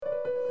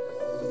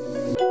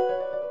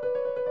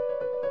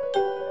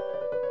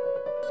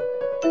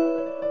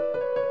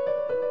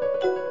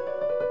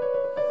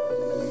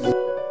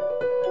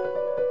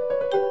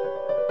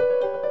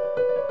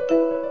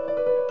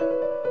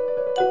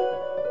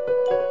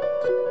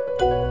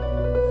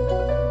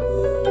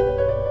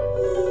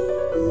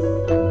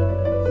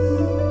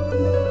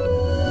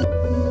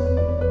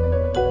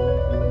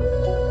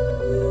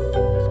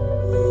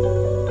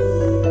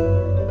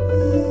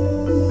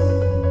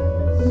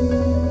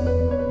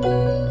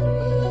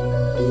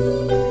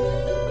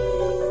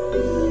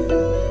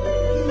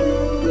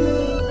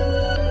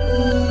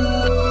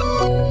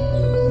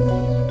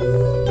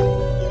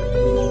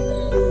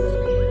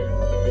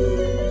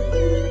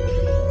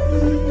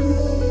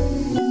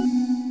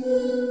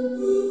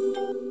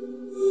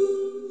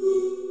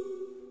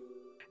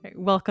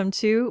Welcome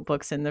to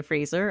Books in the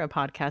Freezer, a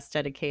podcast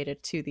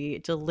dedicated to the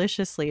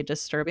deliciously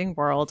disturbing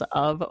world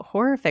of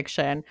horror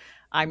fiction.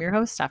 I'm your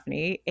host,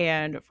 Stephanie,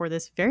 and for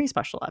this very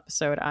special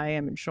episode, I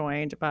am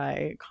joined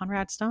by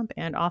Conrad Stump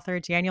and author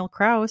Daniel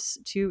Kraus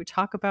to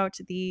talk about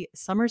the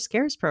Summer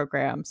Scares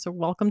program. So,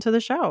 welcome to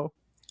the show.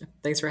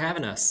 Thanks for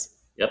having us.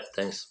 Yep,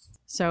 thanks.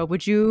 So,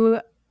 would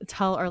you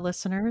tell our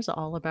listeners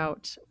all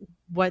about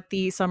what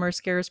the Summer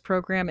Scares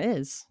program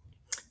is?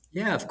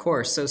 Yeah, of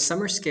course. So,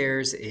 Summer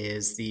Scares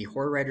is the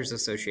Horror Writers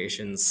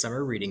Association's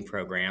summer reading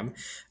program.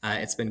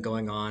 It's been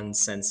going on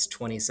since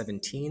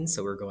 2017,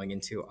 so we're going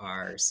into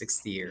our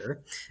sixth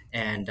year.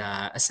 And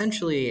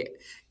essentially,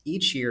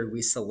 each year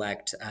we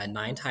select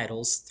 9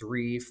 titles,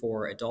 3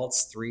 for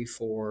adults, 3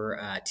 for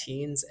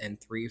teens, and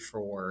 3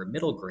 for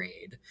middle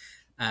grade.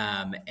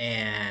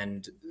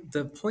 And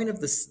the point of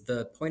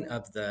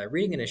the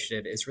reading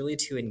initiative is really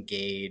to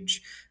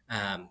engage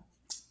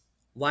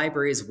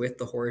libraries with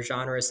the horror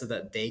genre so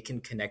that they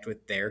can connect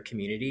with their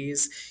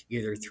communities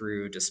either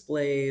through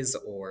displays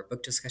or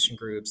book discussion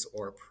groups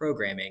or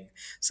programming.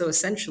 So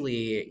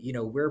essentially,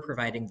 we're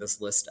providing this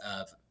list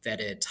of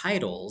vetted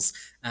titles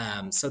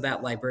so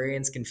that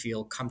librarians can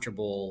feel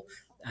comfortable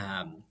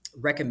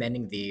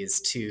recommending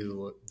these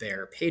to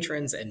their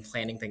patrons and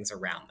planning things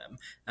around them.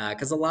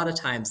 Because a lot of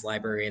times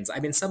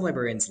some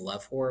librarians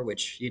love horror,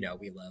 which,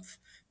 we love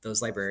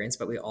those librarians,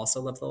 but we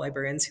also love the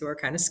librarians who are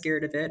kind of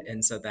scared of it.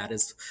 And so that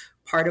is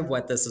part of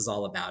what this is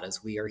all about,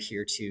 is we are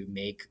here to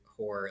make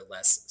horror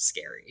less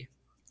scary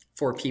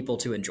for people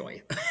to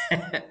enjoy.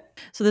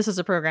 So, this is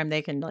a program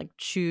they can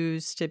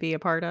choose to be a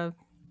part of.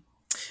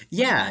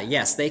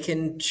 Yes, they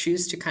can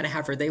choose to kind of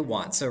have where they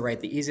want. So, right,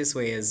 the easiest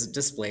way is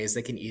displays.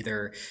 They can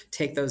either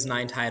take those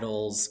 9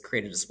 titles,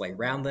 create a display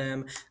around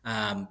them.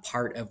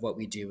 Part of what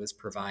we do is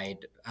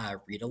provide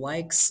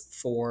read-alikes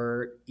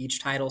for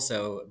each title.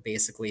 So,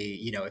 basically,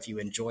 if you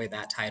enjoy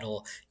that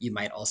title, you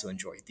might also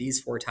enjoy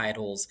these 4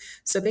 titles.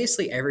 So,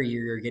 basically, every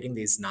year you're getting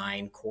these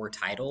 9 core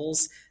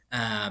titles,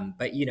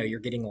 but you're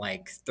getting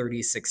like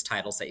 36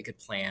 titles that you could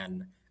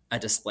plan a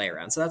display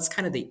around. So that's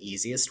kind of the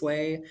easiest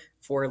way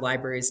for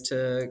libraries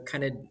to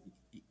kind of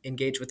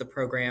engage with the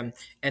program.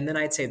 And then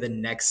I'd say the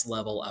next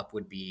level up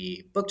would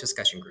be book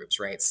discussion groups,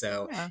 right?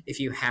 So Yeah. if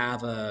you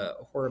have a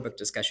horror book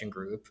discussion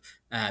group,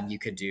 you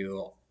could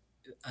do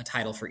a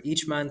title for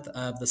each month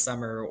of the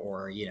summer,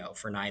 or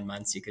for 9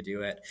 months you could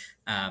do it.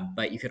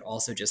 But you could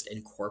also just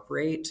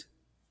incorporate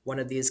one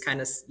of these kind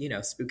of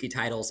spooky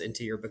titles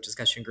into your book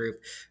discussion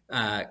group,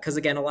 because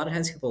again, a lot of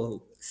times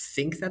people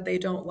think that they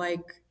don't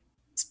like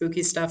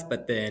spooky stuff,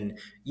 but then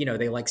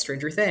they like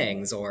Stranger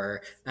Things,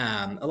 or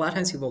a lot of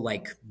times people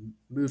like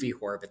movie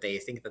horror, but they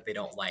think that they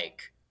don't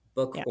like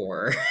book Yeah.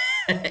 horror.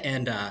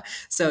 And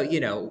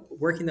so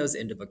working those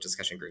into book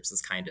discussion groups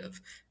is kind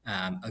of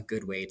a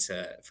good way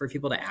for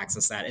people to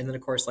access that. And then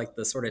of course, like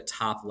the sort of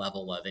top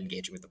level of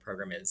engaging with the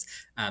program is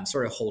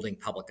sort of holding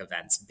public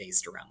events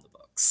based around the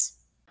books.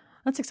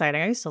 That's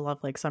exciting. I used to love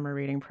summer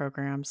reading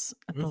programs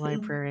at the Mm-hmm.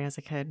 library as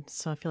a kid,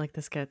 so I feel like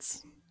this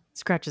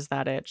scratches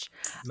that itch.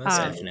 Most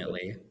Um,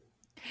 definitely.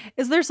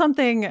 is there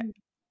something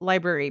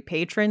library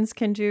patrons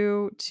can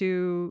do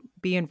to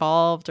be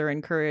involved or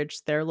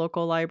encourage their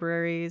local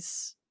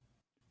libraries?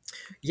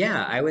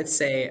 Yeah, I would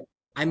say,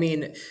 I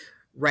mean,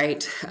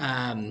 right.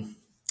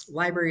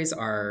 Libraries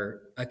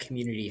are a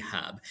community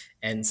hub.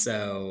 And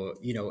so,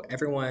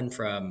 everyone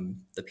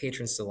from the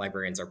patrons to the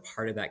librarians are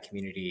part of that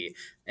community.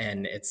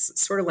 And it's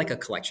sort of like a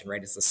collection,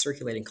 right? It's a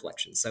circulating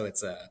collection. So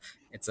it's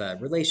a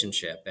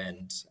relationship.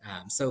 And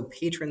so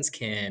patrons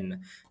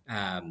can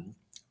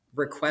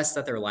request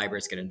that their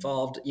libraries get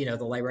involved. The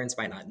librarians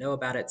might not know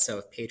about it. So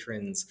if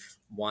patrons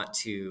want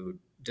to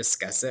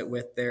discuss it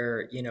with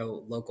their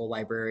local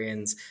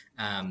librarians,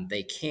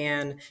 they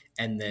can.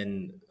 And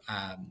then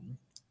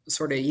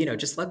sort of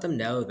just let them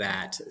know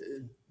that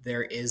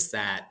there is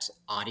that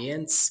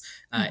audience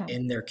Mhm.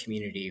 in their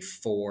community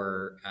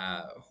for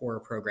horror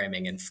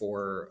programming and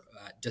for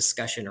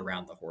discussion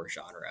around the horror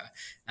genre.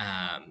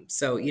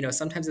 So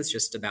sometimes it's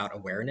just about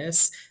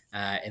awareness,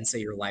 and so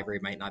your library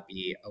might not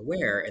be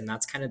aware, and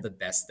that's kind of the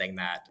best thing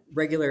that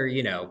regular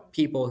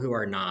people who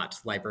are not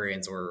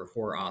librarians or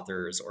horror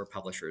authors or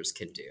publishers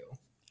can do.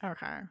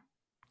 Okay.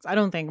 I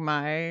don't think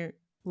my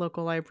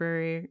local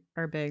library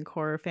are big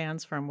horror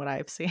fans from what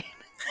I've seen.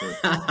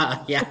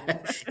 Yeah,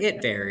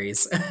 it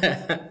varies.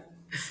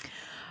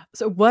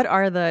 So, what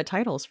are the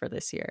titles for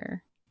this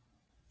year?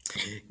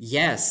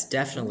 Yes,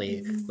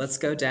 definitely. Let's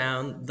go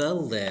down the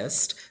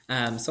list.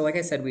 So, like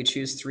I said, we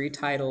choose 3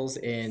 titles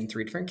in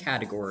 3 different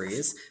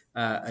categories: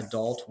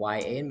 adult,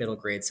 YA, and middle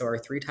grade. So, our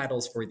 3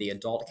 titles for the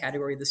adult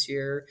category this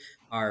year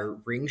are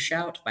Ring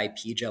Shout by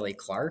P. Jelly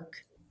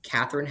Clark,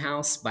 Catherine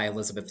House by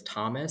Elizabeth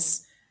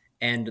Thomas,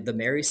 and The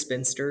Merry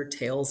Spinster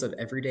Tales of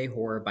Everyday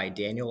Horror by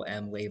Daniel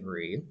M.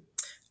 Lavery.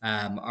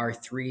 Our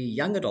 3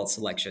 young adult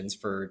selections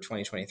for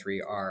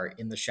 2023 are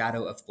In the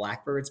Shadow of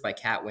Blackbirds by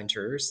Kat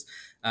Winters,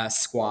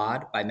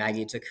 Squad by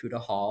Maggie Takuta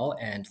Hall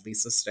and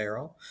Lisa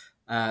Sterrell,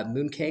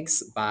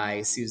 Mooncakes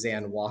by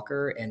Suzanne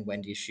Walker and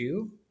Wendy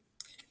Shu,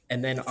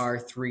 And then our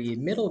three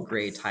middle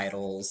grade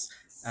titles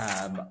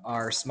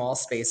are Small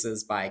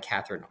Spaces by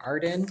Catherine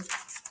Arden,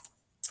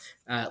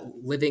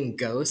 Living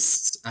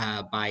Ghosts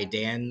by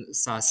Dan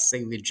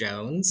Saucely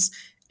Jones,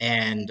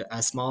 and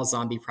A Small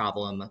Zombie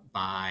Problem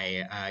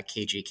by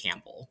KG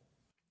Campbell.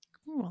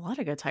 Ooh, a lot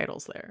of good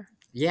titles there.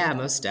 Yeah,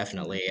 most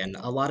definitely. And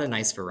a lot of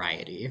nice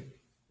variety.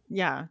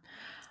 Yeah.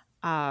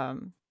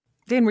 Um,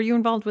 Dan, were you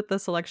involved with the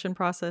selection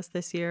process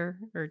this year,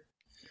 or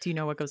do you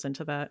know what goes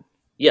into that?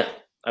 Yeah,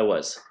 I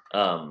was.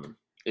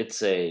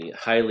 It's a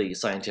highly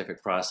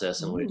scientific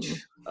process in Ooh.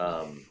 which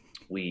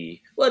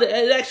well,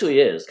 it actually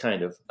is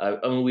kind of.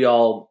 I mean, we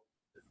all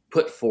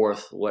put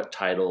forth what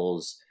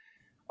titles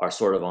are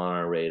sort of on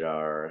our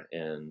radar,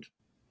 and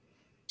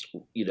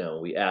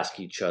we ask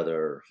each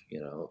other,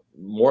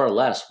 more or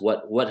less,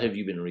 what have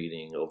you been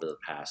reading over the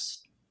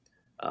past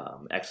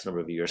X number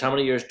of years? How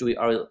many years are we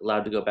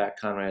allowed to go back,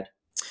 Conrad?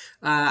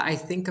 I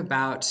think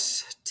about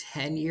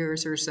 10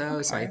 years or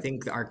so. So I Okay.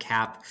 think our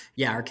cap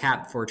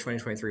for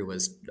 2023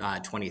 was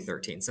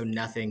 2013. So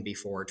nothing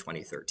before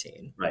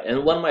 2013. Right.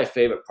 And one of my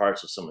favorite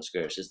parts of Summer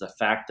Scarce is the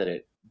fact that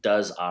it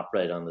does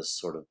operate on this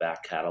sort of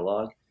back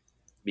catalog,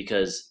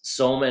 because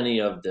so many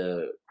of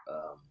the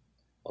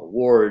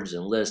awards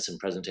and lists and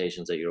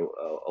presentations that you're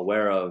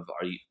aware of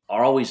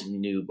are always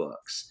new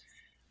books.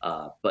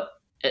 But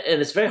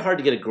and it's very hard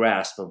to get a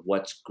grasp of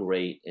what's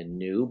great and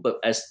new. But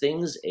as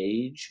things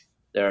age,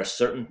 there are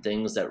certain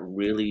things that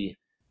really,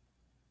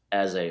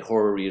 as a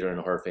horror reader and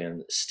a horror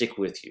fan, stick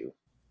with you.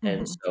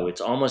 And Mhm. so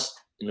it's almost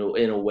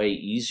in a way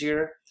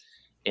easier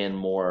and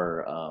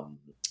more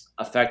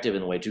effective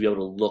in a way to be able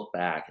to look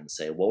back and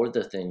say, what were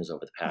the things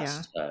over the Yeah.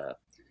 past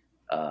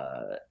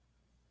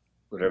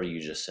whatever you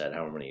just said,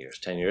 however many years,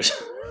 10 years,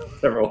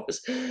 whatever it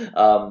was,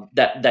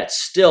 that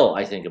still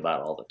I think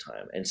about all the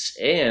time. And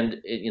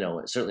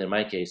certainly in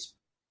my case,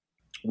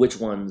 which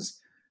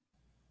ones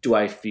do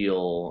I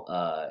feel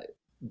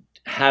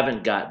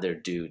haven't got their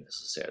due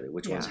necessarily?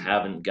 Which ones Yeah.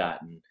 haven't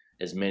gotten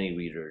as many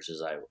readers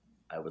as I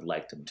would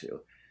like them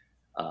to?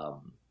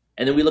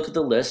 And then we look at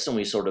the list and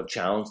we sort of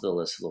challenge the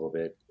list a little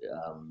bit.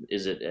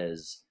 Is it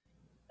as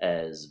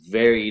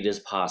varied as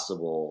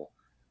possible?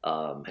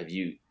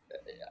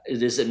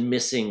 Is it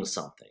missing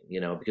something?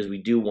 Because we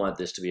do want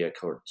this to be a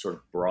sort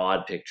of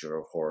broad picture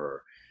of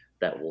horror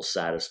that will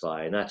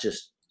satisfy not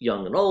just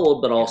young and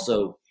old, but Yeah.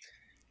 also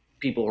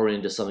people who are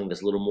into something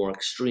that's a little more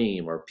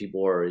extreme, or people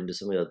who are into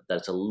something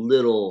that's a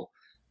little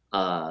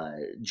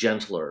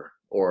gentler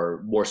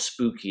or more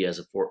spooky, as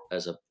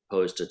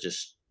opposed to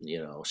just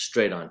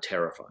straight on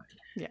terrifying.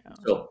 Yeah.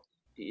 So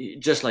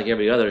just like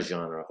every other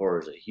genre, horror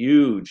is a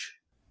huge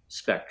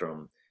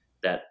spectrum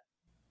that,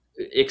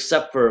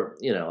 except for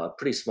a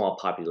pretty small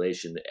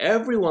population,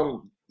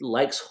 everyone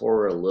likes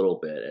horror a little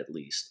bit, at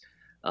least.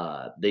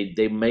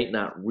 They might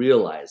not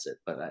realize it,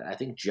 but I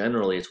think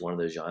generally it's one of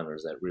those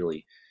genres that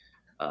really,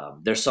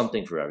 there's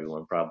something for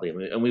everyone, probably,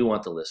 and we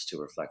want the list to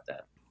reflect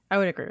that. I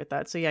would agree with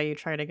that. So yeah, you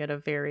try to get a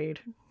varied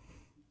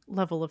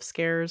level of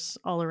scares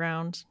all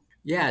around.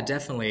 Yeah,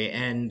 definitely.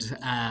 And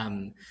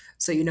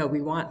so,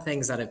 we want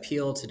things that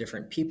appeal to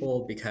different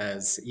people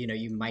because,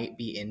 you might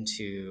be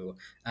into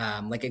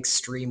like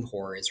extreme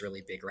horror is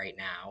really big right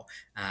now.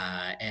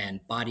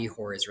 And body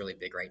horror is really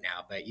big right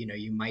now. But,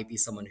 you might be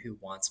someone who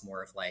wants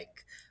more of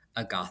like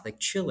a gothic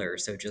chiller.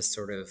 So just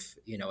sort of,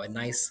 a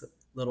nice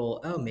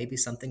little, oh, maybe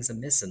something's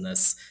amiss in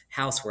this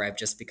house where I've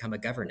just become a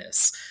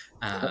governess.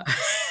 Uh,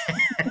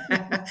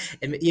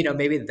 and,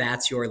 maybe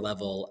that's your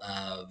level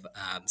of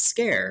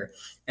scare.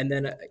 And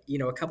then,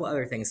 a couple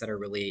other things that are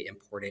really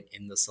important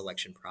in the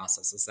selection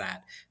process is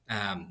that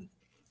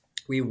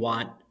we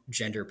want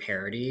gender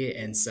parity.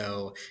 And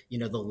so,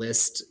 the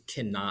list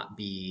cannot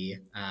be,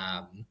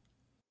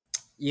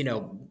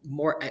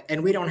 more,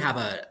 and we don't have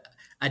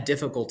a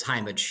difficult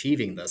time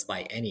achieving this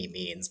by any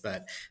means,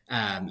 but,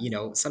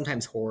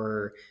 sometimes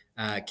horror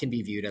can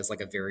be viewed as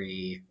like a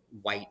very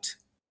white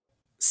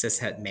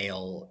cishet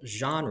male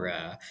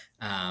genre,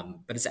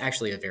 but it's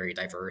actually a very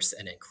diverse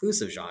and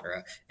inclusive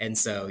genre. And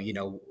so,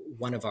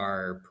 one of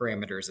our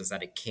parameters is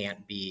that it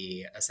can't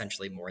be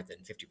essentially more than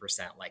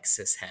 50% like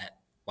cishet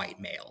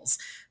white males.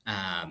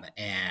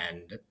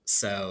 And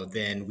so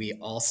then we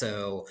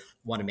also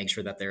want to make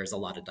sure that there's a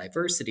lot of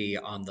diversity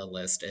on the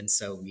list. And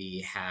so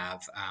we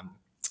have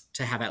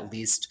to have at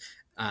least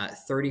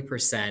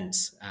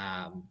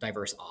 30%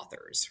 diverse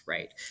authors,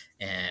 right?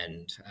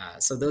 And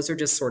so those are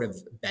just sort of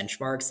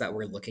benchmarks that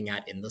we're looking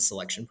at in the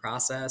selection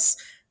process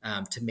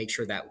to make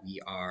sure that we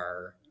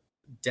are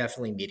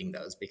definitely meeting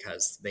those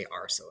because they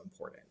are so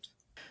important.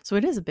 So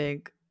it is a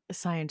big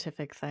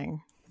scientific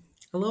thing.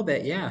 A little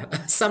bit,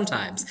 yeah,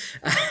 sometimes.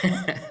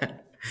 I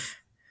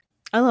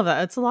love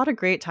that. It's a lot of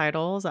great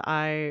titles.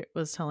 I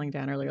was telling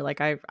Dan earlier, like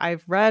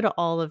I've read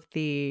all of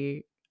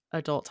the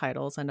adult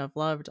titles and I've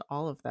loved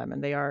all of them,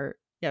 and they are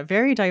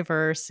very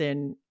diverse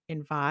in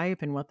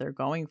vibe and what they're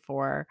going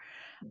for.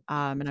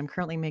 And I'm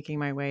currently making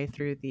my way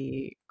through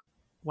the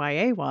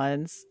YA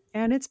ones,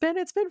 and it's been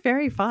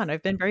very fun.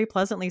 I've been very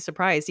pleasantly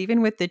surprised,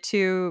 even with the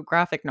two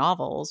graphic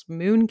novels.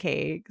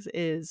 Mooncakes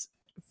is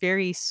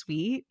very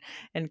sweet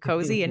and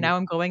cozy. And now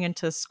I'm going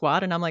into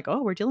squad and I'm like,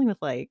 oh, we're dealing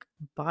with like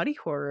body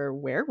horror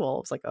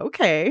werewolves. Like,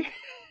 okay.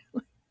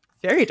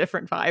 Very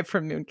different vibe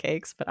from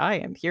Mooncakes, but I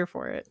am here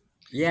for it.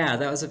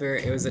 Yeah,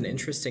 it was an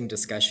interesting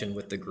discussion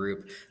with the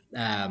group,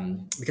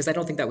 because I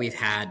don't think that we've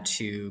had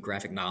two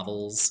graphic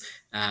novels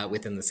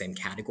within the same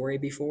category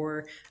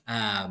before.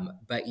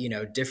 But,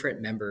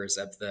 different members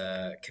of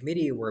the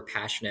committee were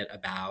passionate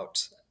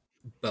about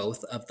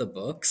both of the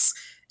books.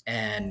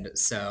 And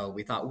so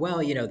we thought, well,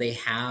 they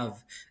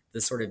have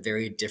this sort of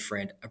very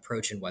different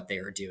approach in what they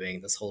are doing,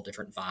 this whole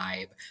different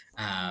vibe.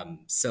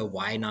 So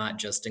why not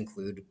just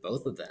include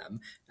both of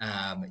them?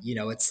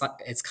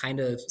 It's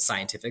kind of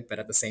scientific, but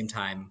at the same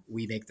time,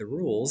 we make the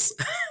rules.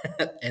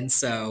 And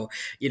so,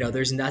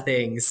 there's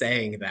nothing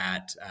saying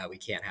that we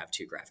can't have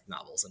two graphic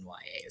novels in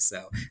YA.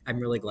 So I'm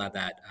really glad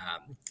that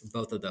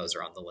both of those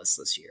are on the list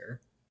this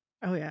year.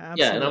 Oh yeah,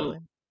 Yeah, absolutely.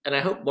 and I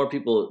hope more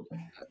people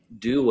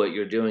do what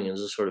you're doing and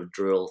just sort of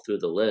drill through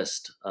the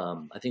list.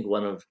 I think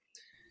one of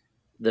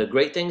the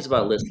great things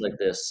about lists like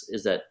this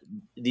is that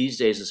these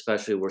days,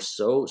 especially, we're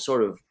so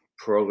sort of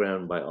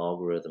programmed by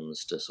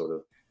algorithms to sort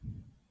of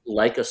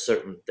like a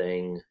certain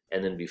thing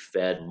and then be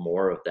fed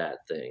more of that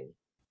thing.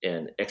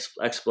 And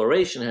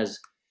exploration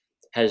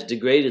has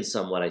degraded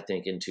somewhat, I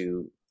think,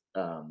 into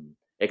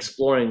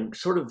exploring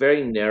sort of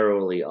very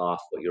narrowly off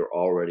what you're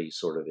already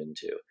sort of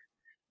into.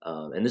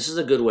 And this is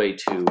a good way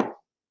to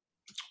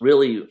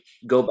really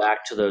go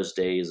back to those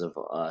days of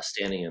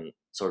standing in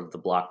sort of the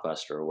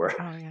Blockbuster where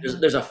Oh yeah.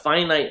 there's a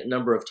finite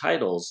number of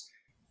titles,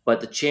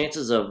 but the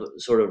chances of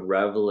sort of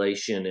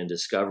revelation and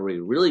discovery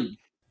really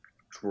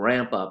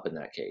ramp up in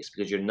that case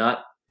because you're not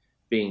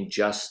being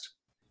just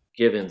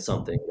given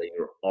something that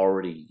you're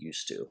already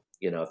used to.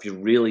 If you're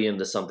really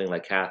into something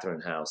like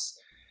Catherine House,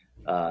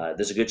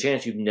 there's a good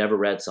chance you've never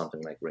read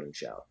something like Ring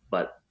Shout,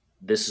 but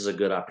this is a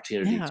good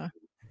opportunity Yeah.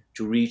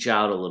 to reach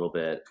out a little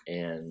bit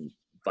and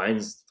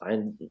find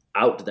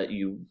out that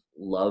you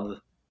love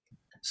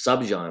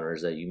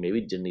subgenres that you maybe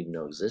didn't even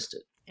know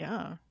existed.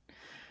 Yeah.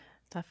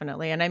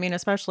 Definitely. And I mean,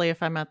 especially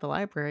if I'm at the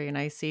library and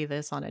I see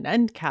this on an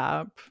end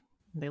cap,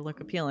 they look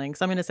appealing.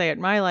 So I'm going to say at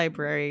my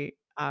library,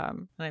 I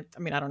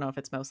mean, I don't know if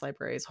it's most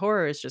libraries,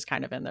 horror is just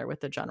kind of in there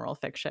with the general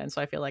fiction.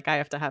 So I feel like I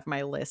have to have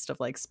my list of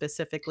like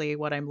specifically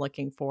what I'm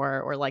looking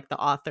for or like the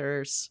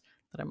authors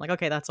that I'm like,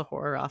 okay, that's a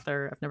horror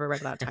author. I've never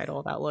read that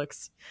title.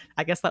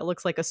 I guess that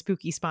looks like a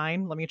spooky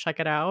spine. Let me check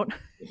it out.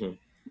 Mm-hmm.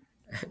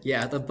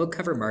 Yeah, the book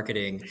cover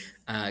marketing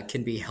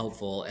can be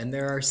helpful. And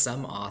there are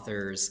some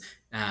authors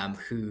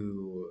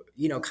who,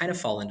 kind of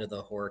fall into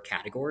the horror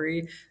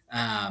category,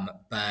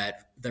 but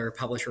their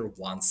publisher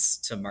wants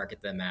to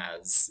market them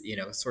as,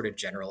 sort of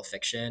general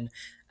fiction.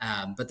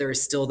 But there are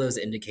still those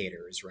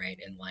indicators, right?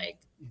 And like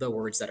the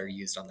words that are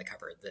used on the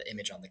cover, the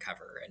image on the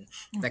cover, and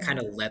that kind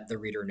of let the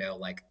reader know,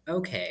 like,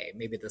 okay,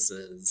 maybe this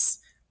is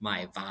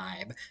my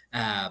vibe.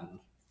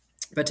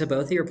 But to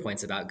both of your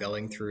points about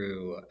going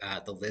through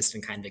the list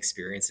and kind of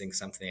experiencing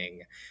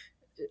something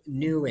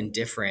new and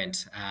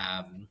different,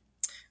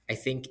 I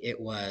think it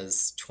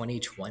was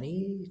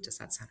 2020. Does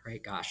that sound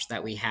right? Gosh,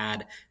 that we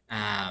had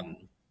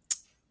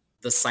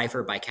The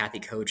Cipher by Kathy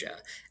Koja.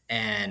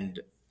 And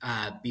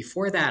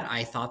before that,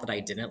 I thought that I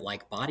didn't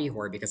like body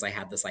horror because I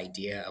had this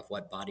idea of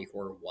what body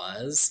horror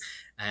was.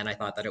 And I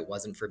thought that it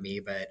wasn't for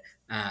me. But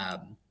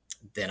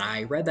then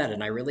I read that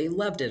and I really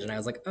loved it. And I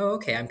was like, oh,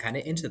 okay, I'm kind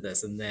of into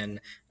this. And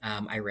then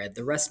I read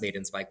The Rust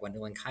Maidens by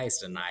Gwendolyn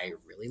Keist and I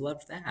really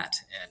loved that.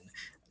 And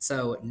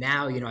so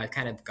now, I've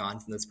kind of gone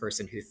from this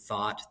person who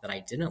thought that I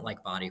didn't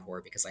like body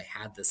horror because I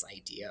had this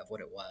idea of what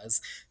it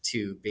was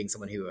to being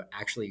someone who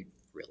actually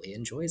really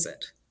enjoys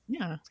it.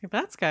 Yeah,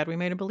 that's good. We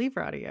made a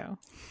believer out of you.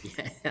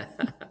 Yeah.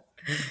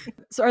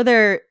 So are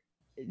there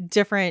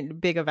different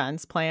big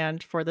events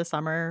planned for the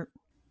summer?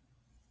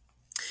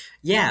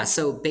 Yeah,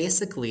 so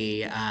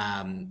basically,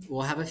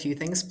 we'll have a few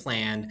things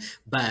planned,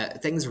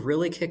 but things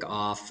really kick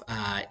off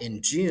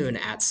in June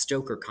at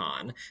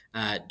StokerCon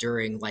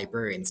during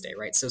Librarians Day,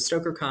 right? So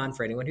StokerCon,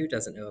 for anyone who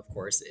doesn't know, of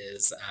course,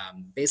 is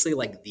basically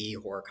like the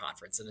horror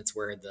conference, and it's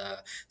where the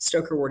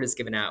Stoker Award is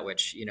given out,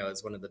 which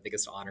is one of the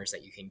biggest honors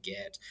that you can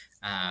get.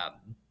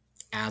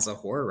 As a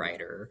horror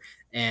writer.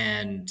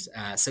 And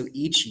so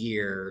each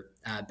year,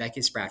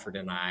 Becky Spratford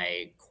and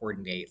I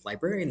coordinate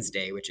Librarians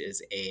Day, which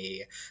is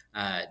a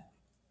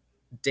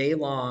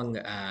day-long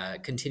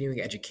continuing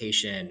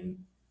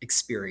education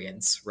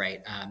experience,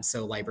 right?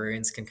 So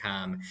librarians can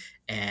come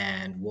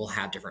and we'll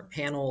have different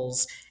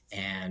panels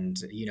and,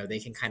 they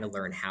can kind of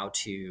learn how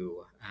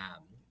to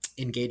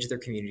engage their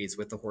communities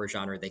with the horror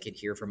genre. They can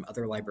hear from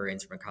other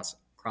librarians from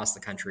across the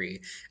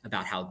country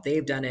about how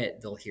they've done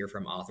it. They'll hear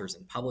from authors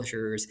and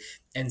publishers.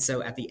 And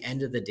so at the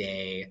end of the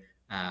day,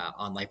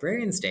 on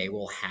Librarians Day,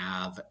 we'll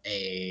have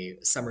a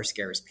Summer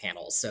Scares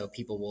panel. So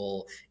people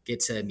will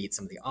get to meet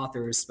some of the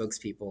authors,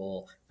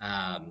 spokespeople.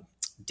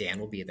 Dan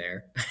will be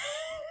there.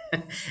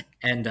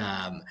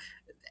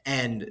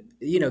 and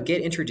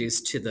get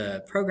introduced to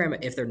the program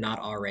if they're not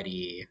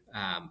already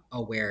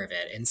aware of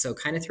it. And so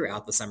kind of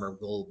throughout the summer,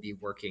 we'll be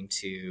working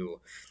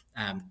to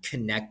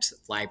connect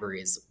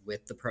libraries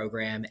with the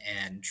program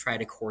and try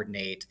to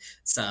coordinate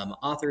some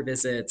author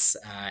visits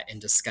and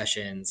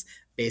discussions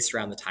based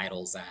around the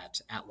titles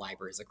at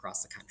libraries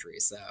across the country.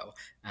 So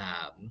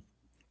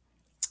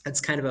it's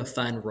kind of a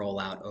fun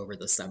rollout over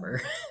the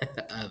summer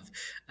of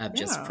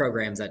just Yeah.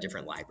 programs at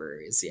different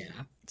libraries. Yeah,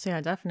 So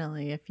yeah,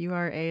 definitely. If you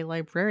are a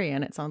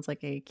librarian, it sounds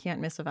like a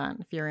can't miss event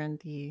if you're in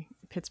the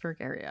Pittsburgh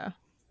area.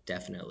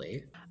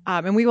 definitely.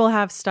 And we will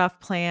have stuff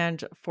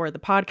planned for the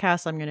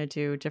podcast. I'm going to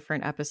do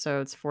different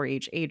episodes for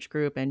each age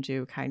group and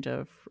do kind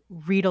of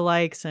read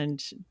alikes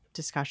and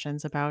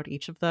discussions about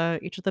each of the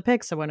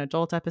picks. So an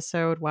adult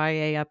episode,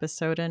 YA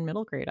episode, and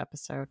middle grade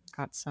episode.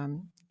 Got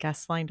some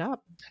guests lined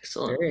up.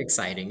 Excellent. Very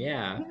exciting.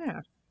 Yeah.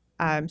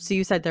 Yeah. So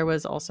you said there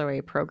was also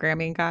a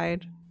programming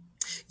guide.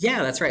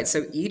 Yeah, that's right.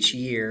 So each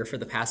year for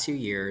the past few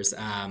years,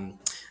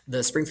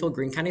 the Springfield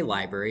Greene County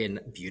Library in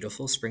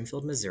beautiful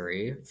Springfield,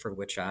 Missouri, for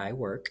which I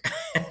work,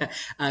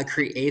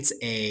 creates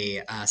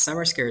a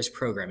Summer Scares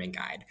programming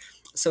guide.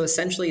 So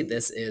essentially,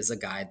 this is a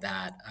guide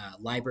that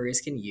libraries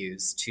can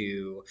use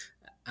to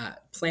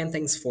plan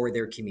things for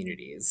their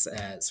communities,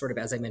 sort of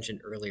as I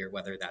mentioned earlier,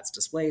 whether that's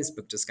displays,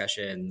 book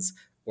discussions,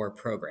 or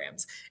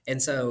programs.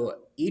 And so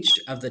each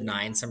of the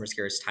 9 Summer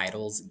Scares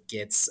titles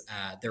gets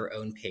their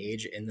own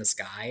page in this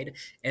guide.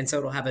 And so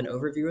it'll have an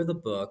overview of the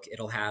book.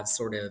 It'll have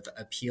sort of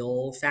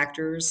appeal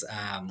factors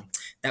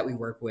that we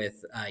work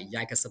with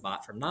Yika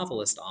Sabat from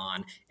Novelist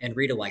on, and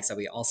read alikes that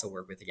we also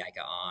work with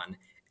Yika on.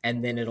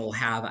 And then it'll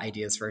have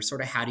ideas for sort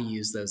of how to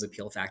use those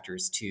appeal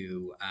factors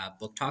to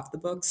book talk the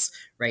books,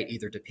 right?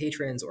 Either to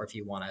patrons or if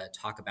you want to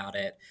talk about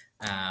it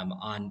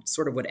on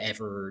sort of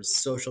whatever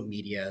social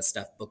media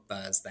stuff, book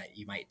buzz that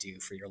you might do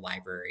for your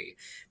library.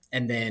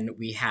 And then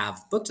we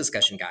have book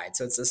discussion guides.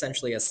 So it's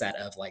essentially a set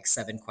of like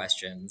 7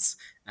 questions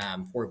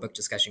for book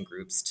discussion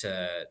groups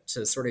to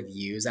sort of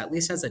use, at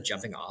least as a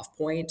jumping off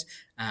point,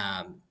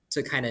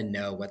 to kind of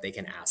know what they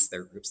can ask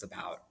their groups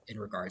about in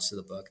regards to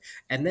the book.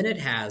 And then it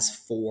has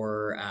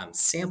 4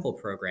 sample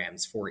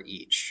programs for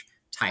each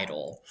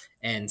title.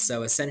 And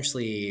so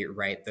essentially,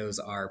 right, those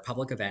are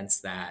public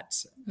events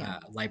that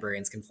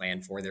librarians can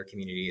plan for their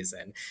communities.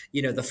 And,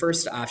 the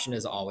first option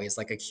is always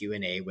like a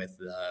Q&A with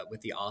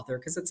the author,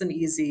 because it's an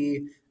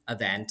easy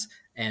event.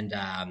 And,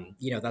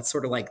 that's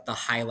sort of like the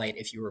highlight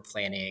if you were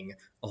planning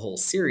a whole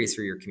series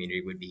for your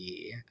community would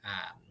be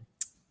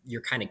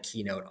your kind of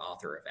keynote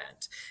author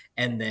event.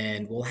 And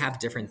then we'll have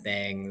different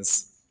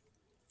things.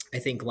 I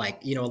think a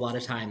lot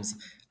of times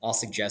I'll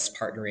suggest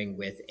partnering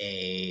with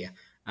a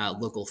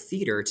local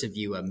theater to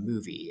view a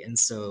movie. And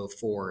so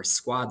for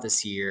Squad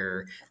this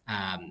year,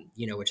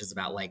 which is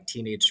about like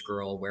teenage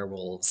girl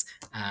werewolves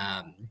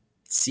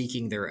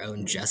seeking their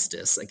own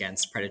justice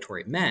against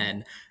predatory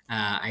men,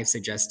 I've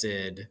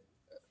suggested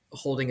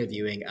holding a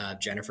viewing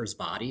of Jennifer's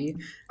Body.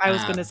 I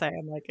was going to say,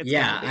 I'm like, it's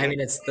Yeah, gotta I be.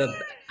 mean,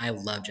 I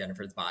love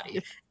Jennifer's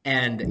Body.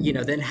 And,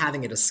 then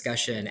having a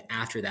discussion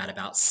after that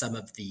about some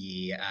of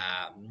the,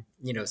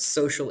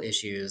 social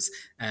issues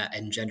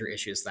and gender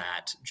issues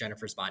that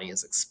Jennifer's Body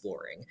is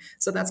exploring.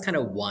 So that's kind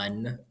of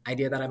one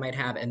idea that I might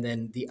have. And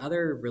then the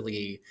other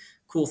really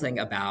cool thing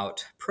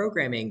about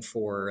programming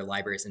for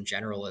libraries in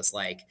general is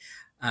like,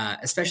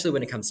 especially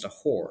when it comes to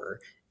horror,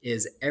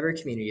 is every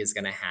community is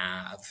going to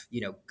have,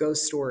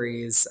 ghost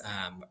stories,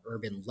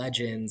 urban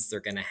legends. They're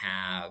going to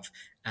have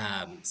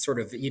sort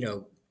of,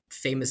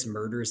 famous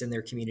murders in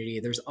their community.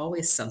 There's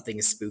always something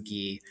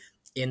spooky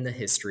in the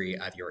history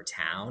of your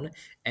town.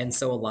 And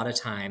so a lot of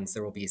times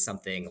there will be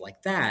something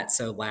like that.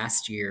 So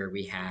last year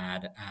we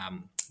had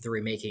the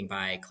remaking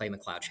by Clay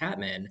McLeod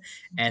Chapman,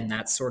 and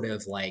that's sort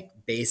of like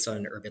based on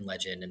an urban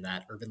legend, and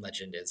that urban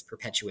legend is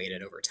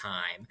perpetuated over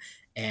time.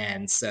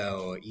 And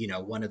so,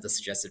 one of the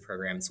suggested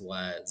programs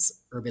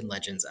was urban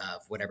legends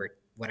of whatever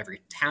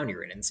town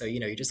you're in. And so,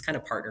 you just kind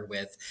of partner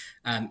with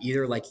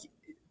either like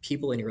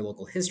people in your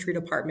local history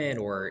department,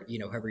 or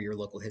whoever your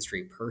local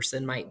history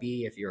person might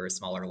be if you're a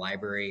smaller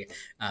library,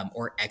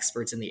 or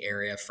experts in the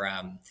area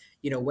from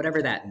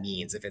whatever that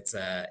means, if it's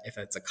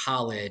a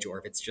college or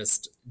if it's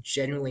just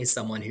genuinely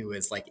someone who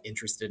is like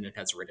interested and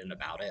has written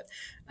about it.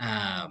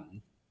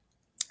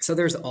 So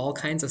there's all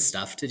kinds of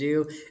stuff to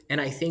do.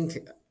 And I think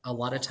a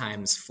lot of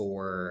times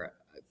for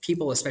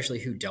people, especially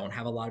who don't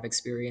have a lot of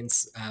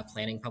experience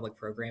planning public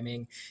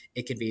programming,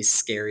 it can be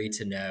scary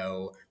to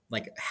know,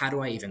 like, how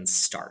do I even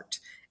start?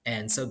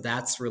 And so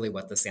that's really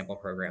what the sample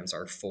programs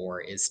are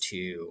for, is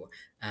to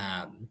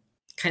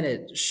kind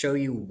of show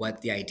you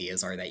what the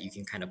ideas are that you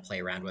can kind of play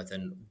around with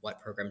and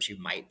what programs you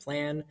might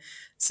plan.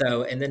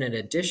 So, and then in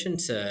addition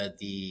to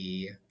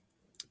the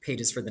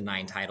pages for the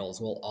 9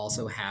 titles, we'll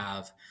also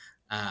have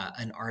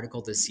an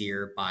article this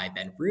year by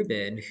Ben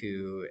Rubin,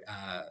 who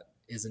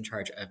is in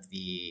charge of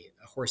the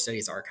Horror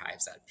Studies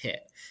archives at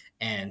Pitt.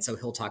 And so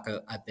he'll talk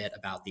a bit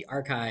about the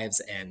archives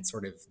and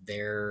sort of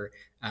their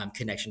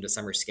connection to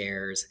Summer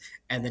Scares.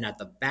 And then at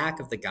the back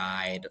of the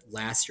guide,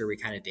 last year we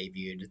kind of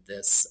debuted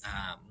this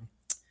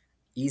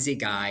easy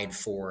guide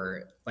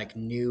for like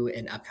new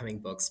and upcoming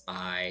books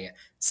by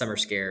Summer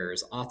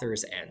Scares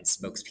authors and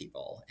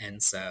spokespeople.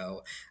 And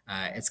so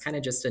it's kind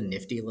of just a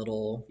nifty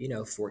little,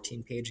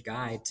 14-page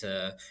guide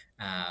to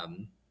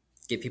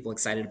get people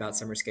excited about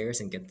Summer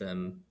Scares and get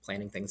them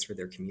planning things for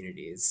their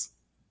communities.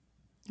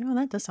 Oh,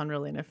 that does sound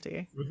really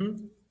nifty.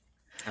 Mm-hmm.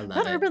 I love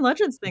That it. urban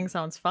legends thing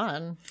sounds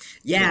fun.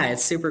 Yeah,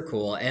 it's super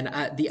cool. And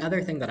the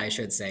other thing that I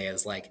should say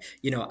is like,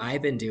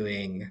 I've been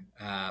doing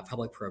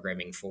public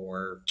programming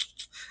for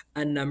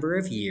a number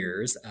of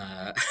years,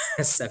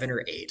 7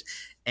 or 8,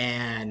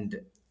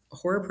 and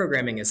horror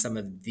programming is some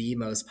of the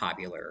most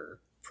popular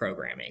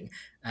programming,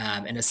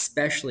 and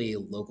especially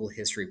local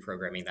history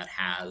programming that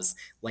has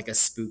like a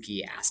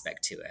spooky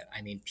aspect to it.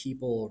 I mean,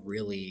 people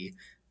really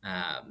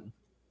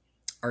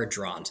are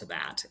drawn to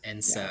that,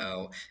 and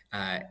so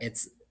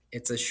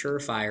it's a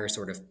surefire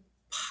sort of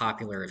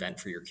popular event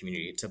for your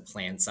community to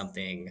plan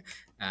something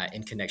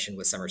in connection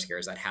with Summer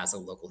Scares that has a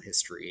local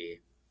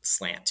history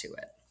slant to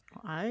it.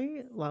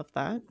 I love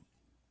that.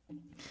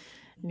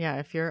 Yeah,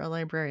 if you're a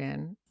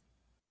librarian,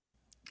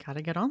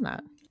 gotta get on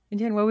that. And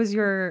Dan, what was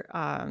your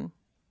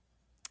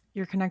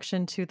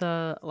connection to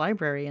the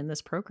library in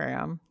this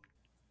program?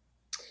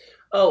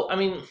 Oh, I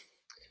mean,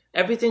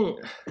 everything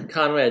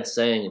Conrad's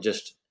saying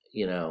just,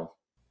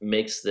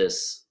 makes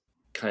this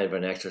kind of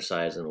an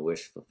exercise in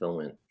wish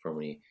fulfillment for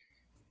me.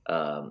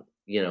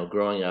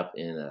 Growing up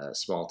in a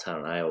small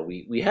town in Iowa,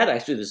 we had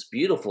actually this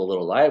beautiful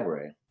little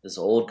library, this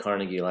old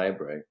Carnegie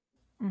Library.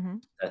 Mm-hmm.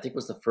 I think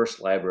was the first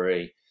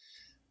library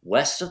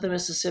west of the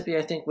Mississippi.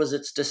 I think was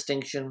its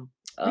distinction.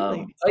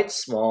 Really? Quite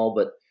small,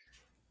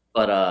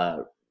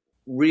 but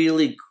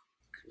really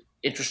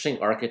interesting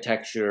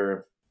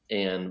architecture,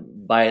 and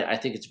by I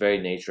think its very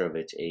nature of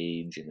its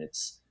age and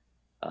its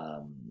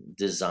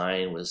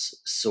design was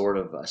sort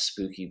of a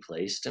spooky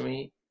place to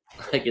me.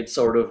 Like it's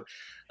sort of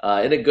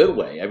in a good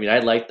way. I mean, I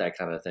like that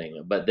kind of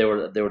thing. But there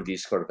were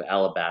these sort of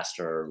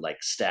alabaster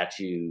like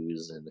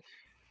statues, and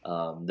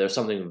there's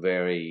something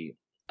very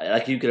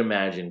like you could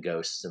imagine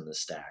ghosts in the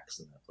stacks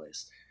in that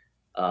place.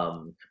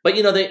 But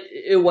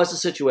it was a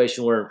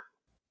situation where,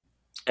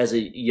 as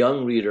a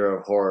young reader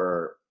of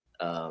horror,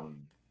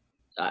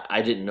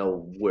 I didn't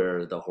know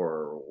where the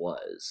horror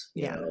was.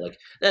 Like,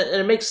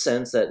 and it makes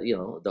sense that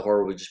the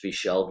horror would just be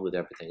shelved with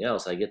everything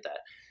else. I get that,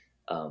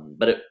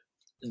 but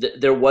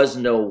there was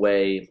no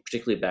way,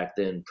 particularly back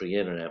then,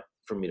 pre-internet,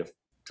 for me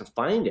to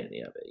find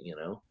any of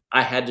it.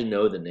 I had to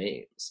know the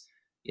names.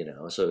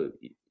 So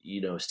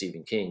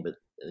Stephen King, but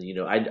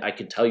I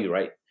can tell you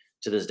right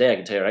to this day, I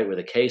can tell you right where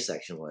the K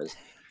section was,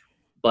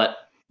 but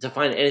to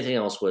find anything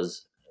else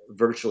was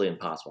virtually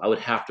impossible. I would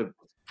have to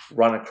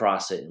run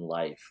across it in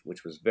life,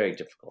 which was very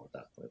difficult at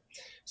that point.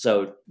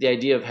 So the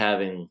idea of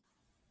having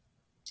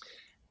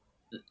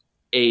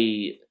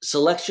a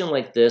selection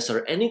like this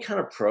or any kind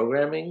of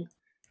programming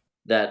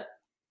that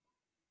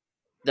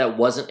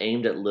wasn't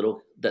aimed at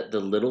the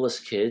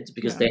littlest kids,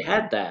 because they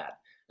had that,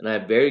 and I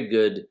have very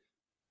good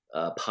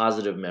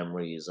positive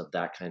memories of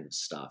that kind of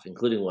stuff,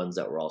 including ones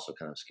that were also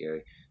kind of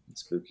scary and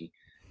spooky.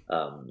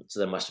 So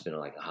that must have been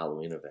like a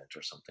Halloween event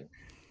or something.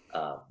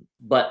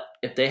 But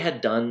if they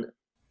had done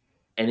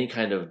any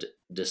kind of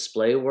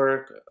display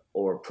work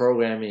or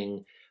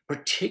programming,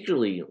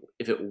 particularly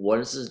if it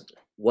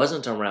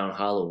wasn't around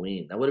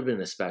Halloween, that would have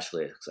been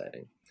especially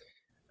exciting.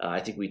 I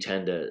think we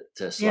tend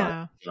to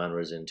slot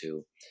genres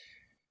into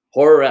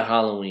horror at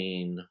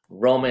Halloween,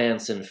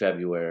 romance in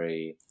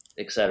February,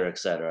 et cetera, et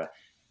cetera.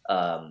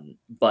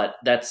 But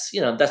that's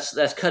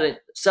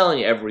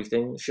selling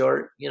everything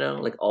short.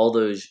 Like all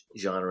those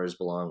genres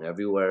belong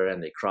everywhere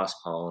and they cross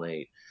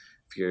pollinate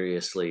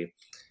furiously.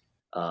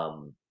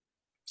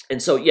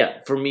 And so,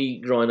 for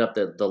me growing up,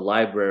 the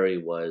library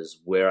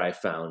was where I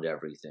found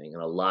everything.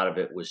 And a lot of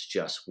it was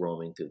just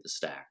roaming through the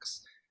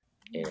stacks.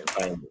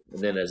 And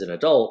then as an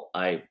adult,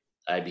 I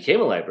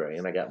became a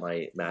librarian. I got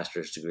my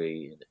master's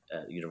degree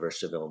at the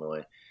University of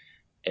Illinois.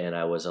 And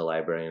I was a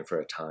librarian for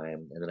a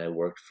time. And then I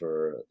worked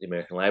for the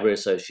American Library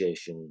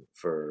Association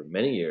for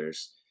many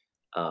years,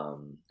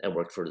 and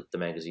worked for the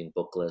magazine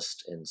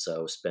Booklist. And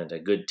so spent a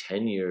good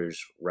 10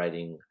 years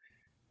writing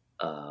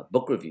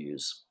book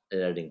reviews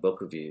and editing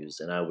book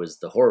reviews, and I was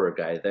the horror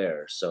guy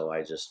there. So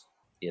I just,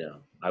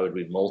 I would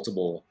read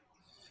multiple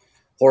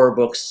horror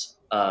books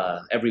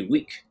every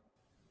week.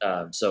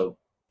 So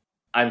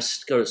I'm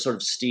sort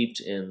of steeped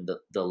in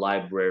the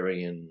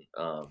librarian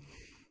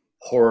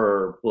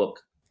horror book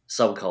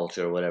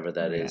subculture, whatever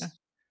that is,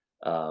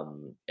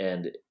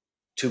 and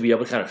to be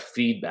able to kind of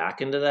feed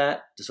back into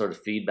that, to sort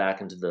of feed back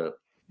into the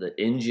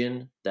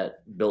engine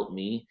that built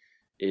me,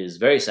 is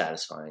very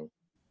satisfying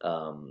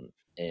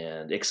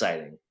and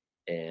exciting.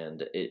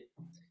 And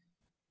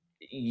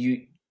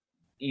you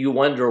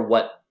wonder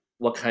what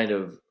kind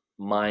of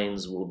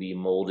minds will be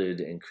molded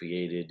and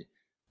created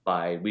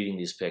by reading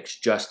these picks,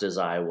 just as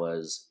I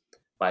was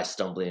by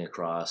stumbling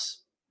across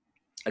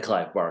a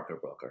Clive Barker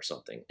book or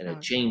something, and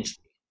it changed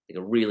me.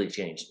 It really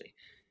changed me.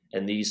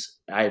 And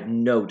I have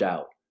no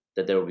doubt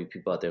that there will be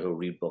people out there who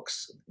read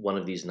one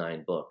of these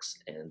 9 books,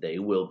 and they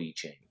will be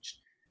changed.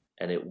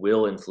 and it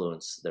will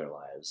influence their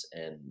lives.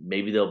 And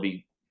maybe they'll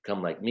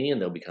become like me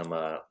and they'll become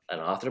an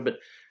author, but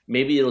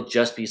maybe it'll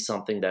just be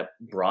something that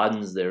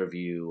broadens their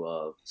view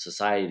of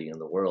society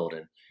and the world.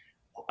 And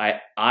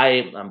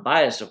I'm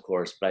biased, of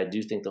course, but I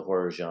do think the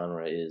horror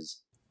genre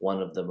is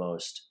one of the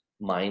most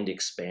mind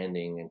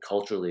expanding and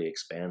culturally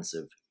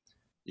expansive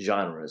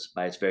genres.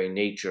 By its very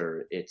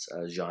nature, it's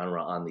a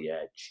genre on the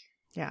edge.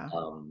 Yeah.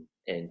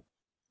 And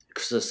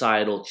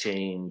societal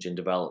change and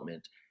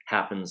development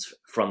happens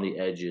from the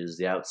edges,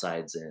 the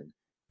outsides in.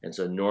 And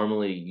so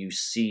normally you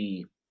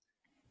see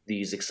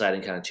these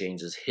exciting kind of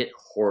changes hit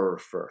horror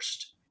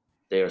first.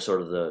 They are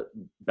sort of the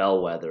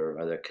bellwether,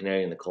 or the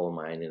canary in the coal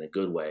mine in a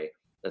good way,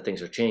 that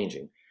things are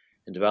changing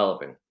and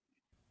developing.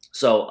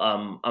 So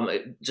I'm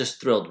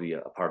just thrilled to be a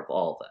part of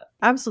all of that.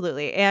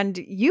 Absolutely. And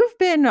you've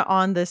been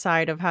on the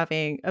side of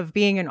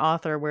being an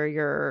author where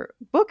your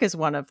book is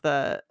one of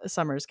the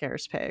Summer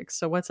Scares picks.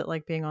 So what's it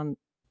like being on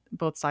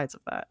both sides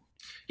of that?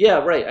 Yeah,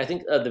 right. I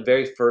think the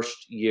very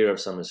first year of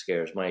Summer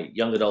Scares, my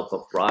young adult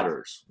book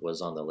Broaders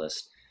was on the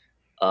list.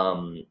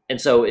 And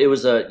so it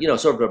was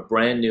sort of a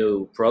brand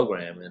new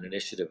program and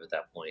initiative at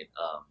that point.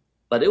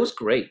 But it was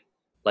great.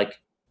 Like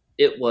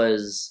it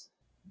was,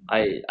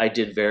 I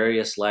did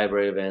various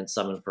library events,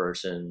 some in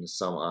person,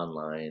 some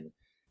online,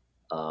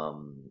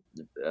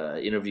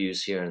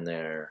 interviews here and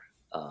there.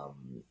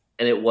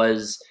 And it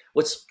was,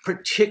 what's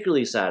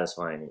particularly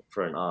satisfying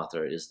for an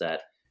author is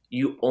that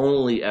you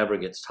only ever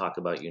get to talk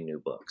about your new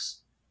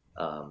books.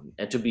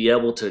 And to be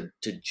able to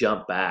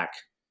jump back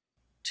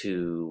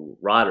to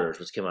Rodders,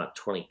 which came out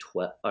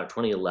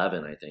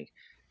 2011, I think,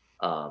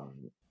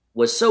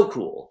 was so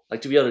cool.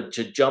 Like to be able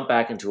to jump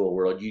back into a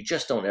world, you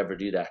just don't ever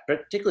do that,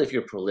 particularly if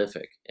you're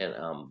prolific. And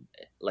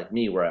like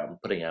me, where I'm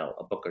putting out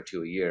a book or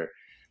two a year,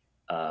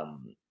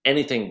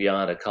 anything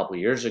beyond a couple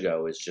of years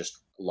ago is just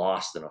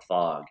lost in a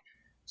fog.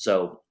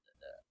 So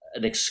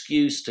an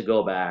excuse to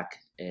go back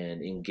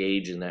and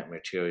engage in that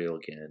material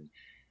again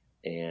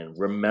and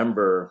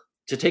remember,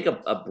 to take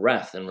a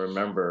breath and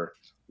remember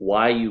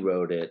why you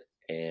wrote it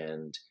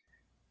and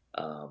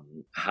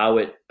how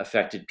it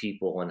affected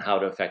people and how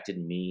it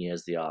affected me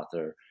as the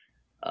author,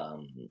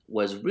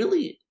 was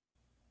really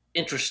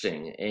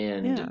interesting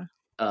and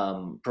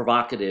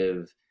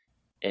provocative,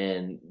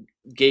 and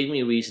gave me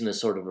a reason to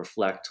sort of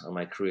reflect on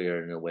my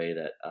career in a way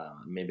that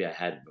maybe I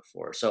hadn't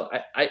before. So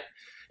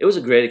it was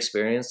a great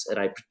experience, and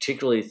I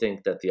particularly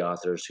think that the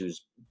authors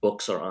whose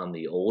books are on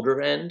the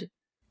older end,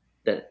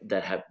 that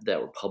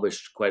were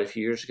published quite a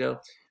few years ago,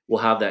 will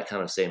have that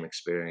kind of same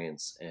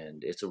experience,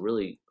 and it's a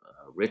really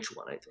rich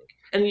one, I think.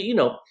 And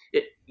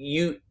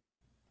you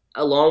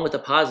along with the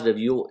positive,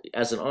 you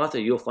as an author,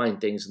 you'll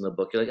find things in the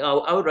book you're like, oh,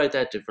 I would write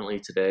that differently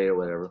today or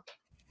whatever.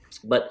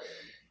 But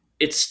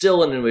it's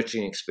still an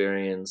enriching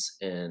experience,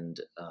 and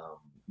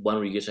one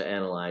where you get to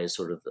analyze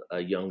sort of a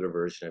younger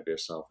version of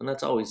yourself, and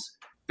that's always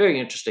very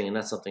interesting, and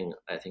that's something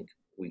I think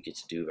we get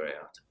to do very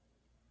often.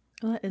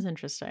 Well, that is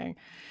interesting.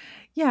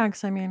 Yeah,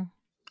 because I mean,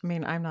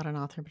 I'm not an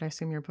author, but I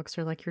assume your books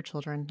are like your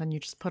children, and you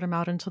just put them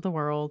out into the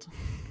world.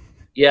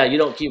 Yeah, you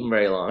don't keep them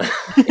very long.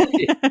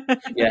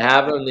 You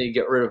have them, then you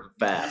get rid of them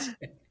fast.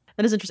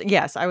 That is interesting.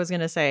 Yes, I was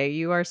going to say,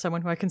 you are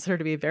someone who I consider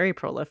to be very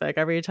prolific.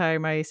 Every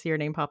time I see your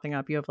name popping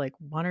up, you have like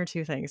one or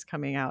two things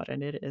coming out,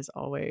 and it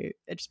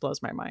just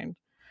blows my mind.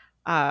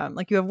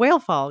 Like you have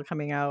Whalefall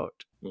coming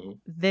out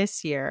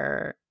this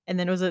year, and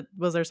then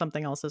was there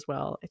something else as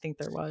well? I think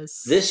there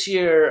was. This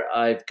year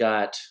I've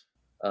got,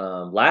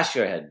 last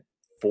year I had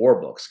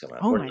 4 books come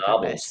out, 4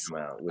 novels come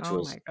out, which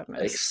was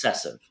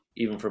excessive.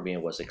 Even for me,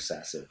 it was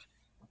excessive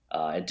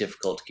and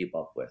difficult to keep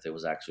up with. It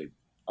was actually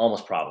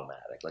almost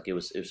problematic. Like it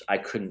was I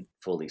couldn't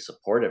fully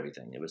support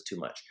everything. It was too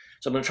much.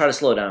 So I'm going to try to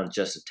slow down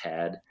just a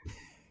tad.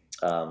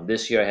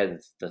 This year I had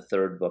the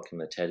 3rd book in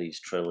the Teddy's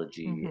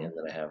trilogy, and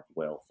then I have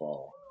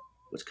Whalefall,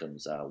 which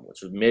comes out,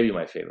 which was maybe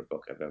my favorite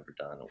book I've ever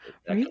done.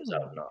 That comes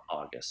out in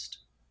August.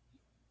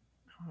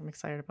 Oh, I'm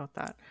excited about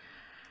that.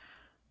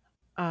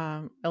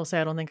 I'll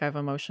say I don't think I've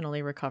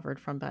emotionally recovered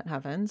from Bette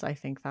Heavens. I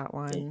think that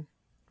one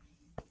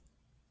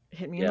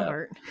hit me in the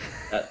heart.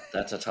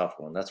 That's a tough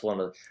one. That's one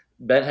of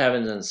Bette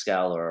Heavens and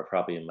Scowler are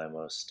probably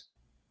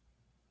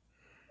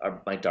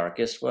my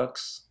darkest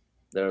books.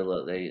 They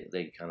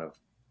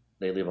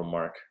leave a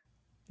mark.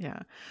 Yeah.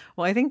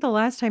 Well, I think the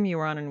last time you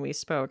were on and we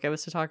spoke, it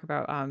was to talk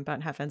about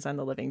Bette Heavens and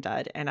the Living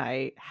Dead, and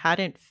I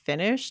hadn't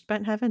finished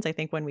Bette Heavens. I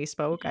think when we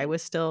spoke, I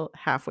was still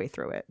halfway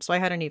through it, so I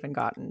hadn't even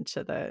gotten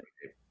to the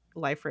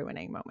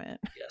life-ruining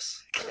moment.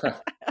 Yes.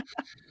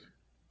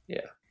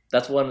 Yeah.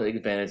 That's one of the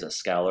advantages that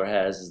Scowler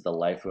has, is the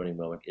life-ruining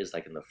moment is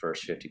like in the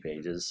first 50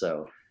 pages.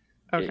 So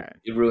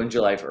it ruins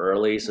your life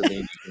early, so then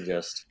you can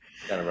just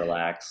kind of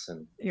relax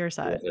and your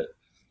side.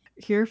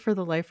 Here for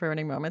the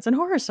life-ruining moments, and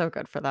horror is so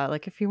good for that.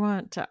 Like if you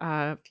want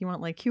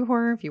like Q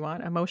horror, if you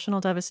want emotional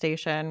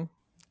devastation,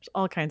 there's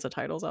all kinds of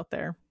titles out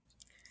there.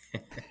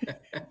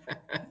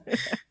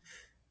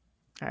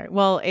 All right.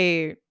 Well,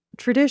 a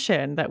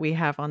tradition that we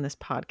have on this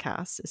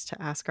podcast is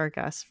to ask our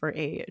guests for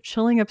a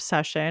chilling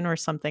obsession or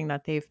something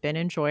that they've been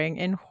enjoying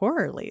in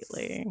horror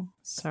lately.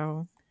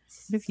 So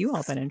what have you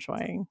all been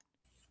enjoying?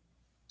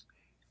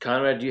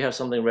 Conrad, do you have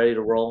something ready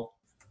to roll?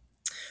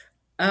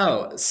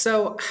 Oh,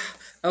 so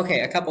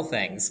okay, a couple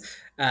things.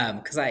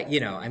 Because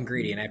I'm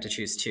greedy and I have to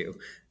choose two.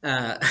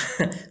 Uh,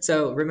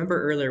 so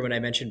remember earlier when I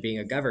mentioned being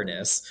a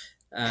governess,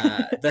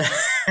 the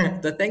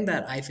the thing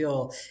that I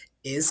feel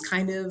is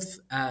kind of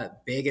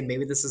big, and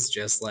maybe this is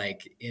just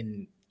like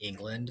in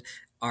England,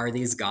 are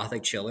these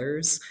gothic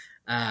chillers.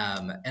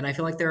 And I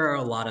feel like there are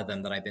a lot of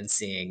them that I've been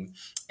seeing,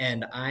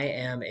 and I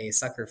am a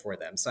sucker for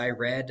them. So I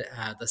read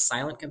The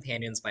Silent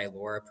Companions by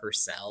Laura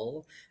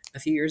Purcell a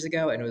few years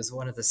ago, and it was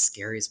one of the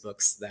scariest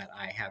books that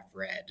I have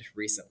read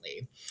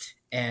recently.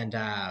 And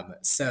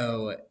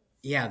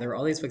yeah, there are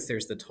all these books.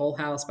 There's The Toll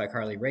House by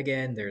Carly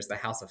Regan. There's The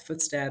House of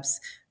Footsteps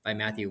by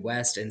Matthew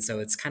West. And so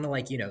it's kind of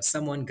like,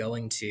 someone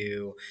going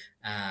to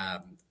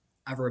a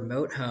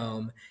remote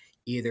home,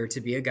 either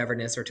to be a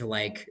governess or to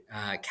like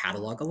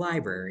catalog a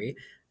library.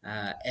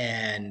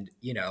 And,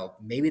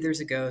 maybe there's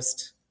a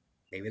ghost,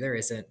 maybe there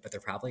isn't, but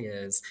there probably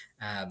is.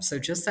 So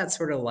just that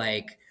sort of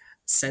like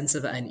sense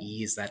of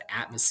unease, that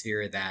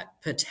atmosphere,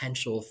 that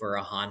potential for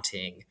a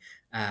haunting.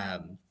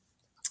 Um,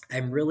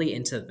 I'm really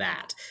into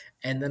that.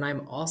 And then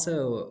I'm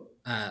also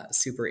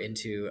super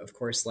into, of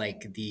course,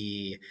 like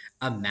the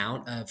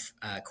amount of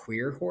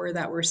queer horror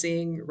that we're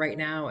seeing right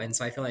now. And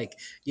so I feel like,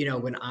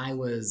 when I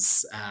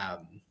was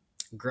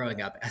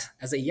growing up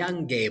as a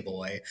young gay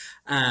boy,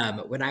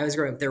 when I was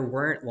growing up, there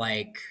weren't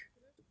like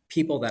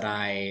people that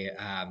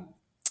I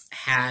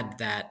had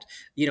that,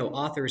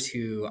 authors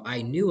who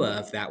I knew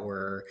of that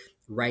were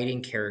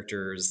writing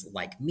characters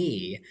like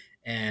me.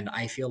 And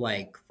I feel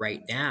like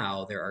right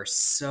now there are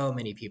so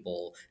many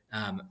people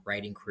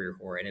writing queer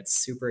horror, and it's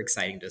super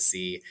exciting to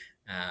see.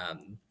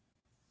 Um,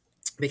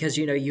 because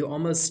you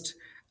almost,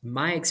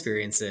 my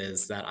experience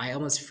is that I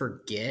almost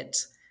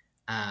forget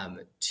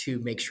to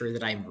make sure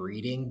that I'm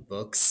reading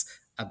books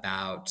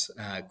about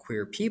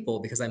queer people,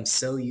 because I'm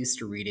so used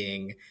to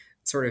reading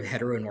sort of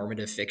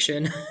heteronormative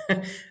fiction.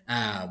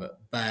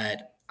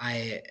 But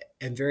I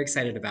am very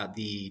excited about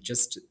the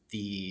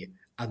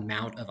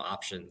amount of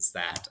options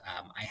that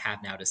I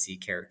have now to see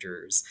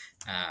characters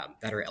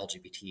that are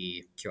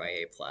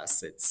LGBTQIA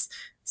plus. It's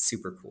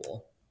super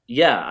cool.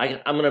 Yeah,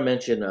 I'm going to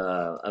mention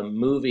a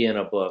movie and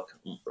a book.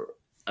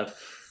 A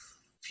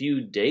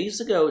few days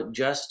ago,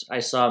 I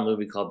saw a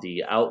movie called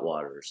The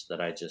Outwaters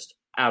that I just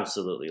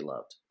absolutely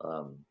loved.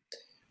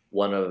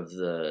 One of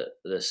the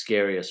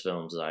scariest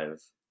films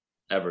I've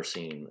ever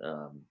seen,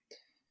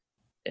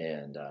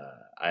 and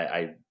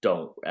I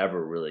don't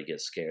ever really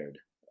get scared.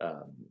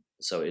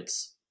 So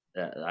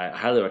I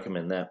highly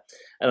recommend that.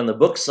 And on the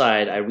book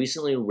side, I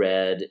recently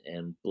read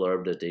and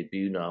blurbed a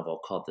debut novel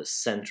called The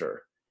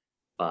Center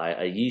by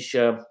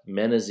Ayesha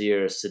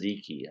Menazir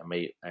Siddiqui. I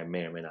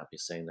may or may not be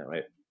saying that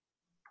right.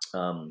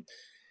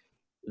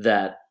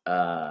 That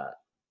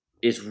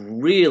is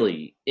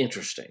really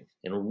interesting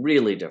and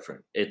really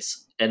different.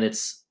 It's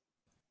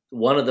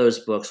one of those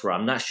books where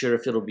I'm not sure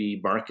if it'll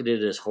be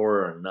marketed as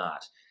horror or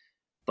not,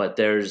 but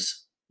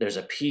there's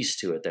a piece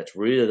to it that's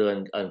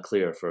really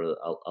unclear for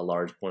a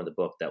large point of the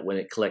book that when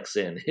it clicks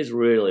in is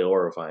really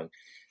horrifying.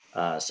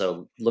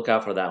 So look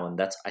out for that one.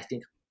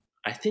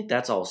 I think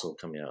that's also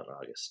coming out in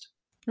August.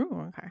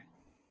 Oh, okay.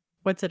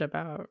 What's it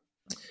about?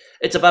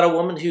 It's about a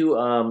woman who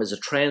is a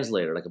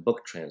translator, like a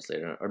book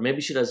translator, or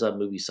maybe she does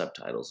movie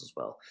subtitles as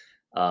well.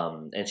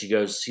 And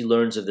she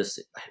learns of this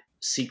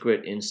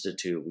secret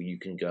institute where you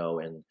can go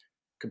and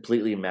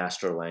completely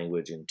master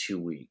language in 2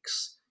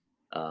 weeks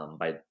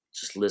by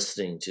just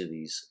listening to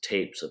these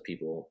tapes of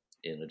people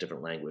in a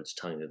different language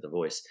telling you the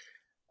voice,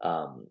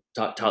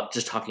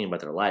 just talking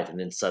about their life. And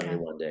then suddenly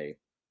one day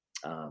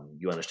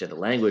you understand the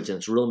language, and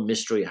it's a real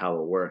mystery how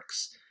it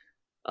works.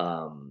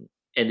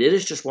 And it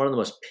is just one of the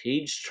most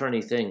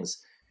page-turning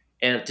things.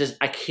 And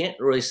I can't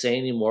really say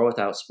any more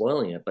without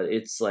spoiling it, but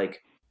it's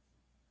like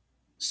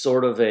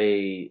sort of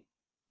a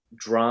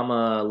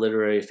drama,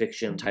 literary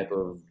fiction type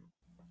of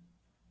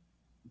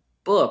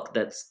book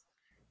that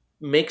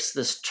makes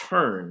this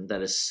turn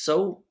that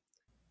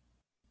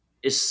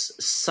is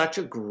such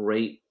a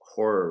great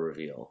horror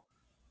reveal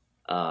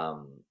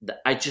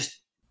that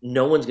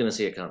no one's going to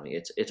see it coming.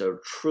 It's a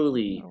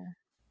truly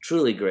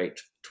great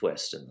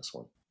twist in this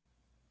one.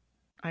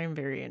 I am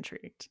very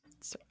intrigued.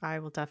 So I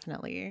will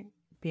definitely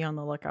be on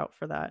the lookout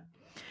for that.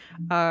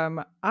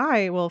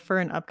 For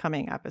an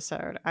upcoming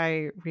episode,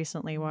 I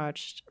recently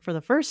watched for the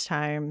first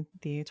time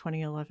the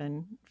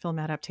 2011 film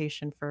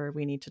adaptation for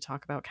We Need to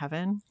Talk About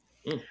Kevin.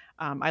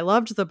 I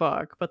loved the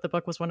book, but the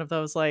book was one of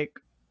those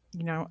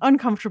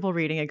uncomfortable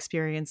reading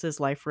experiences,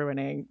 life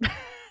ruining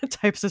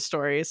types of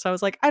stories. So I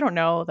was like, I don't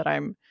know that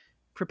I'm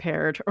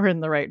prepared or in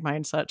the right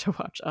mindset to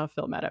watch a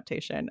film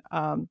adaptation.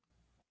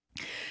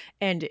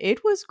 And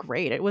it was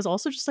great. It was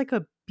also just like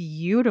a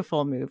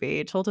beautiful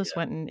movie. Tilda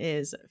Swinton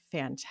is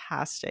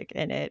fantastic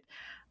in it.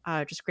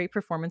 Just great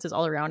performances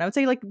all around. I would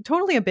say like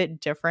totally a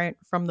bit different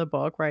from the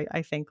book, right?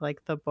 I think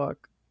like the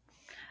book,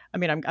 I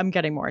mean, I'm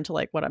getting more into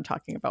like what I'm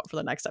talking about for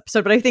the next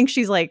episode, but I think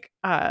she's like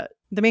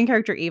the main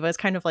character Eva is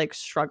kind of like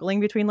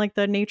struggling between like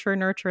the nature and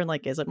nurture and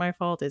like, is it my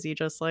fault? Is he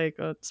just like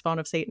a spawn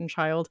of Satan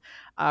child?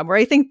 Where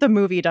I think the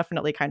movie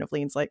definitely kind of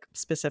leans like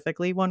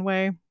specifically one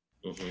way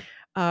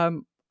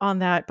on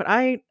that. But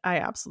I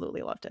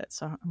absolutely loved it.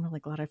 So I'm really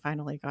glad I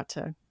finally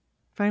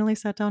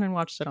sat down and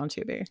watched it on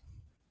Tubi.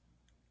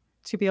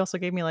 Tubi also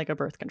gave me like a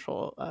birth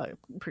control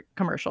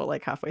commercial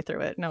like halfway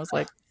through it. And I was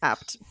like,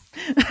 apt.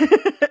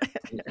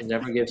 It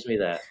never gives me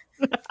that.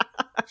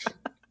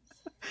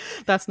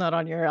 That's not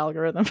on your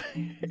algorithm.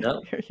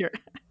 No.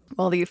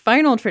 Well, the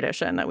final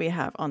tradition that we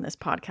have on this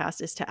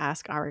podcast is to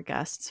ask our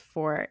guests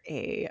for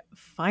a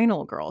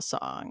final girl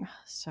song.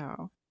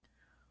 So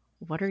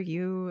what are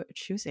you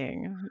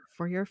choosing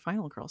for your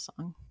final girl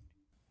song?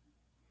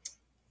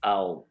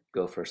 I'll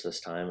go first this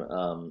time.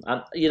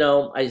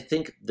 I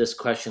think this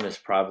question is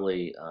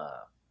probably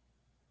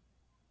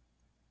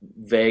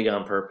vague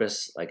on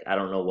purpose. Like, I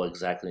don't know what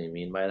exactly you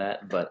mean by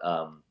that, but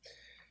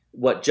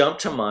what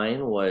jumped to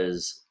mind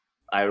was,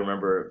 I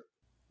remember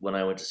when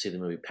I went to see the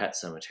movie Pet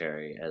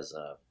Sematary as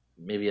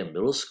maybe a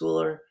middle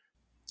schooler,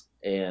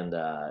 and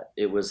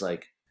it was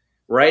like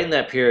right in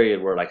that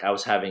period where like I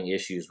was having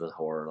issues with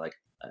horror. Like,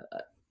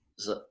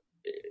 so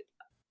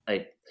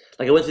I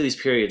went through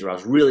these periods where I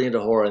was really into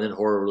horror, and then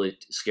horror really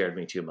scared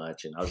me too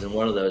much, and I was in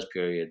one of those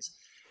periods.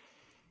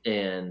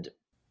 And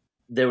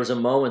there was a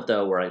moment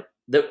though where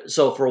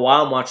so for a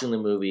while I'm watching the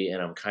movie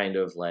and I'm kind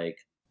of like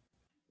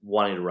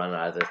wanting to run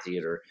out of the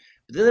theater.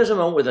 But then there's a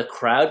moment where the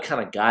crowd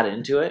kind of got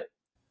into it,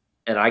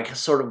 and I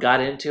sort of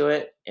got into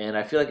it, and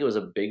I feel like it was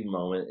a big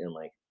moment in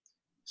like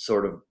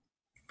sort of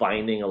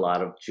finding a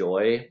lot of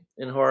joy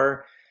in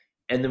horror.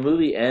 And the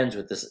movie ends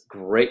with this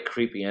great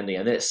creepy ending,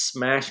 and then it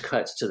smash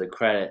cuts to the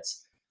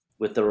credits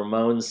with the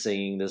Ramones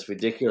singing this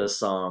ridiculous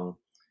song,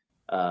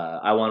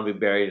 "I Want to Be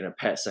Buried in a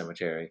Pet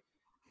Cemetery,"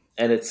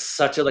 and it's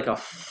such a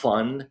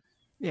fun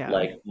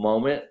like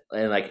moment,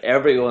 and like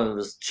everyone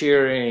was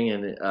cheering,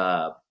 and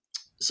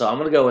so I'm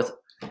gonna go with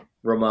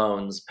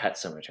Ramones' Pet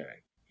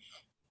Cemetery.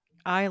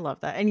 I love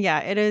that. And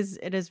yeah, it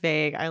is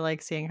vague. I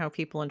like seeing how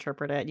people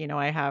interpret it. You know,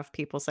 I have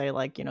people say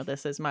like, you know,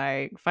 this is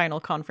my final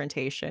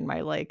confrontation,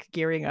 my like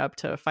gearing up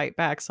to fight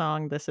back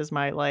song. This is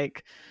my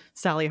like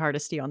Sally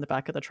Hardesty on the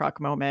back of the truck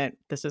moment.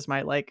 This is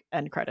my like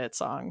end credit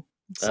song.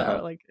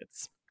 So like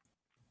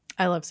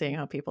I love seeing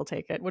how people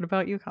take it. What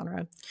about you,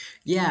 Conrad?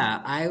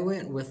 Yeah, I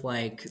went with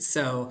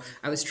so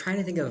I was trying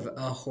to think of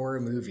a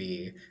horror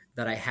movie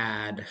that I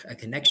had a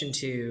connection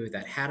to,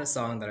 that had a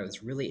song that I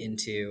was really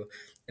into.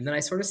 And then I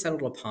sort of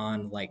settled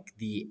upon like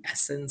the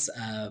essence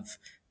of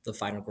the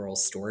final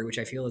girl's story, which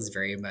I feel is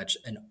very much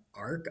an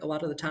arc a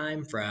lot of the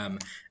time from,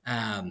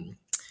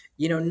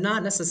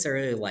 not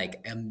necessarily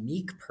like a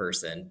meek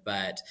person,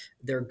 but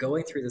they're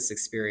going through this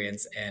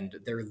experience and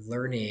they're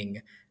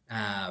learning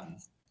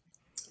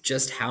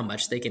just how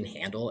much they can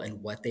handle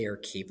and what they are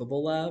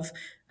capable of.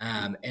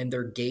 And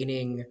they're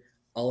gaining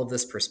all of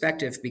this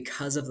perspective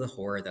because of the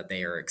horror that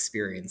they are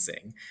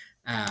experiencing.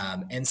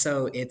 And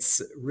so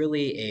it's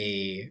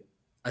really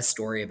a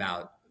story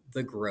about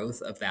the growth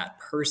of that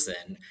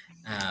person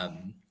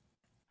and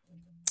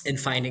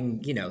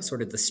finding,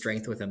 sort of the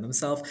strength within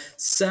themselves.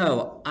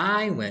 So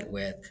I went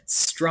with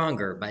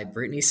Stronger by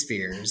Britney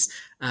Spears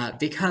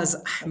because,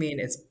 I mean,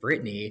 it's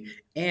Britney.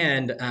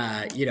 And,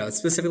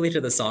 specifically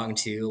to the song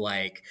too,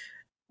 like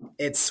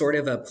it's sort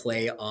of a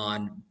play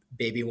on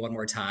Baby One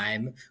More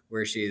Time,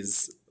 where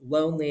she's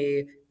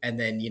lonely and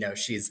then,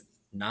 she's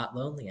not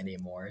lonely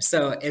anymore.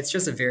 So it's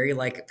just a very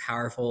like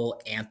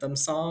powerful anthem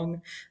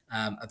song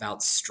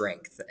about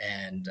strength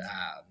and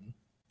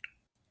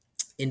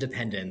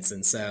independence.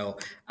 And so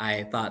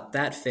I thought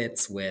that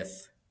fits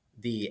with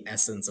the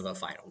essence of a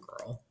final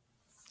girl.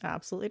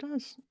 Absolutely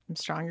does. I'm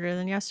stronger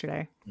than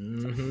yesterday.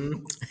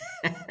 Mm-hmm.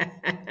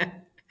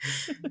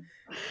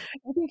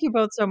 Thank you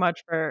both so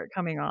much for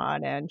coming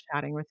on and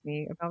chatting with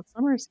me about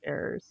summer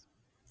scares.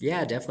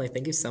 Yeah, definitely.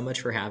 Thank you so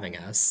much for having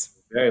us.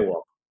 Very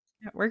well.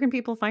 Where can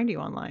people find you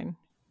online?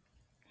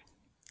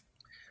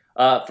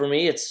 For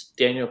me, it's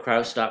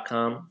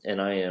danielkraus.com,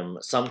 and I am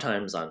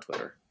sometimes on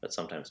Twitter, but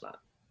sometimes not.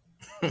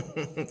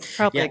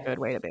 Probably a good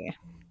way to be.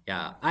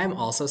 Yeah, I'm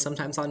also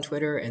sometimes on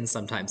Twitter and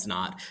sometimes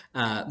not.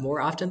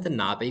 More often than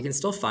not, but you can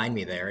still find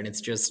me there. And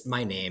it's just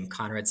my name,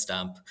 Conrad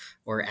Stump,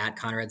 or at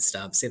Conrad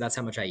Stump. See, that's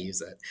how much I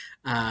use it.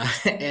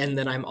 And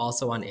then I'm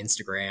also on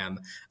Instagram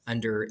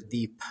under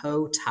the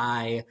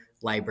Po-Tie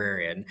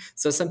Librarian.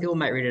 So some people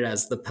might read it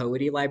as the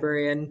Poety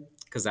Librarian,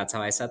 because that's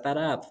how I set that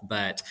up.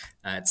 But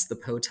it's the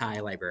Po-Tie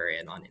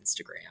Librarian on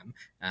Instagram.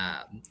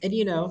 And,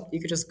 you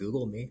could just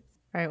Google me.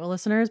 All right, well,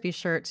 listeners, be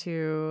sure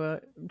to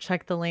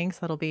check the links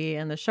that'll be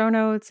in the show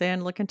notes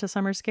and look into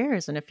Summer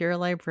Scares. And if you're a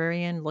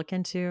librarian, look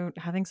into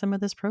having some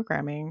of this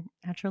programming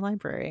at your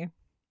library.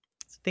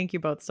 So thank you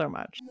both so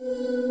much.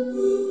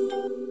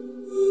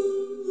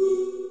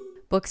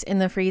 Books in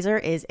the Freezer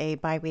is a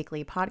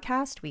bi-weekly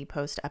podcast. We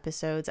post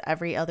episodes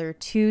every other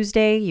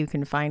Tuesday. You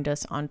can find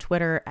us on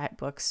Twitter at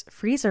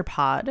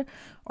BooksFreezerPod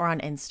or on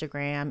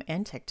Instagram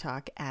and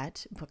TikTok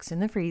at Books in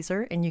the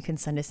Freezer. And you can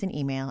send us an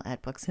email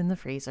at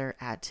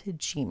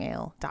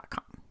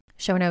booksinthefreezer@gmail.com.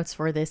 Show notes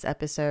for this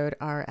episode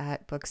are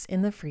at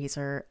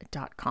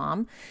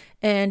booksinthefreezer.com,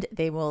 and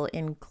they will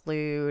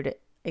include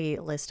a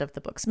list of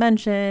the books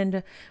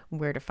mentioned,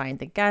 where to find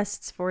the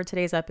guests for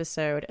today's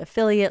episode,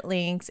 affiliate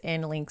links,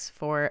 and links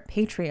for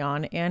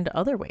Patreon and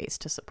other ways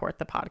to support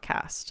the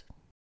podcast.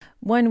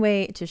 One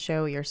way to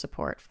show your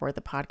support for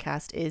the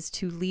podcast is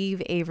to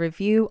leave a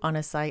review on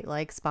a site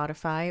like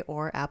Spotify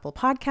or Apple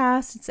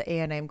Podcasts.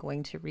 And I'm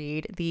going to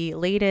read the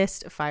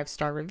latest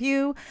 5-star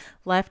review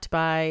left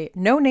by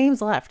No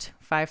Names Left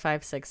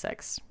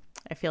 5566.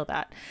 I feel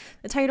that.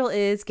 The title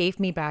is Gave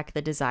Me Back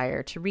the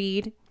Desire to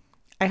Read.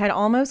 I had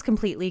almost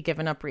completely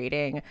given up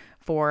reading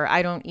for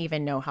I don't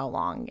even know how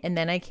long. And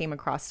then I came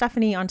across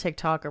Stephanie on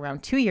TikTok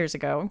around 2 years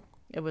ago.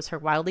 It was her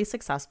wildly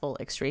successful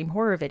extreme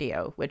horror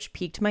video, which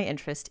piqued my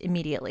interest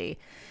immediately.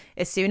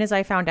 As soon as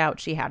I found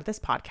out she had this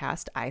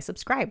podcast, I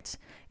subscribed,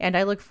 and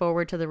I look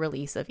forward to the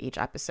release of each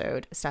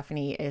episode.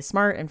 Stephanie is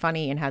smart and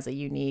funny and has a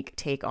unique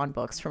take on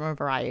books from a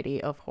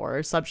variety of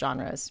horror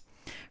subgenres.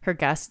 Her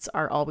guests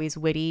are always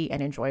witty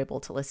and enjoyable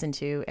to listen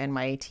to, and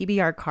my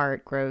TBR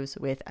cart grows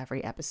with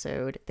every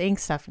episode.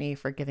 Thanks, Stephanie,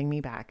 for giving me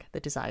back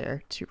the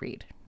desire to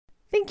read.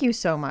 Thank you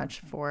so much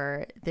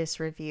for this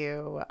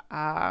review.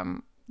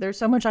 There's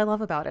so much I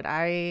love about it.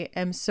 I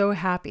am so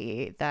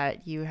happy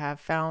that you have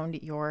found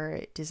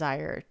your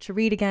desire to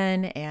read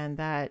again and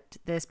that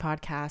this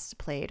podcast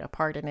played a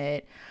part in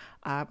it.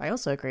 I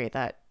also agree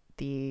that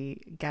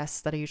the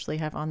guests that I usually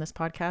have on this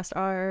podcast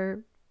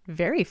are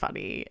very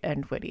funny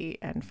and witty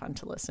and fun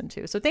to listen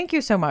to. So thank you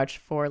so much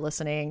for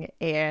listening.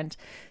 And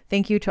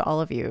thank you to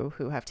all of you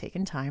who have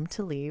taken time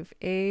to leave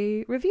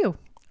a review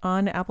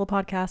on Apple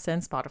Podcasts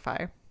and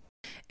Spotify.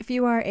 If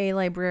you are a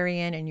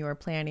librarian and you are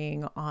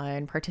planning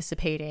on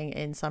participating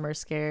in Summer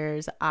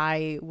Scares,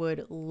 I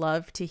would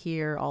love to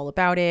hear all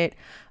about it.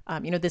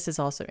 This is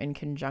also in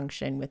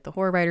conjunction with the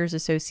Horror Writers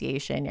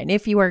Association. And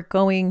if you are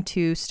going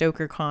to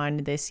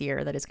StokerCon this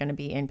year, that is going to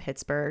be in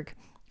Pittsburgh,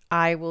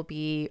 I will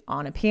be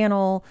on a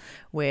panel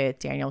with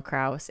Daniel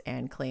Kraus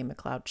and Clay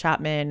McLeod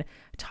Chapman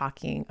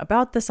talking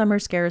about the Summer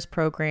Scares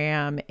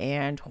program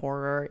and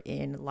horror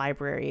in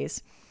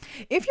libraries.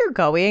 If you're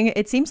going,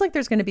 it seems like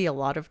there's going to be a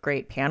lot of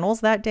great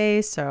panels that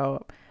day,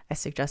 so I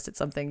suggest it's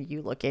something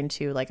you look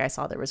into. Like I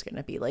saw there was going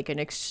to be like an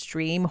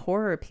extreme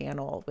horror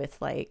panel with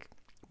like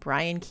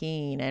Brian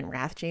Keene and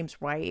Rath James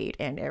White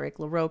and Eric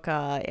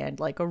LaRocca and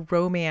like a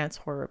romance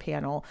horror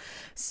panel.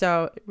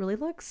 So it really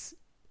looks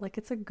like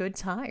it's a good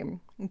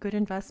time, good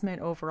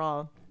investment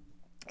overall.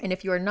 And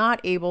if you are not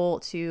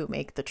able to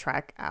make the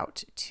trek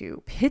out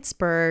to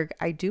Pittsburgh,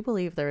 I do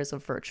believe there is a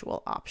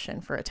virtual option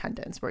for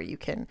attendance where you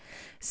can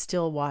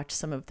still watch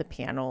some of the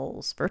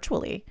panels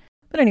virtually.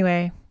 But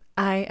anyway,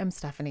 I am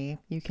Stephanie.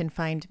 You can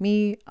find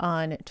me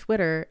on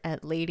Twitter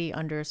at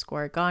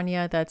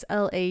lady_Gagnon. That's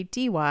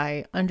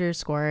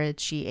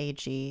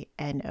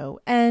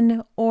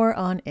LADY_GAGNON, or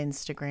on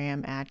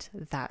Instagram at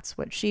That's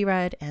What She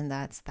Read, and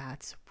that's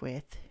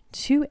with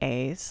 2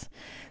 A's.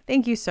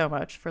 Thank you so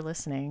much for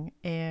listening,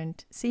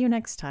 and see you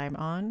next time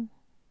on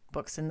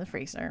Books in the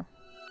Freezer.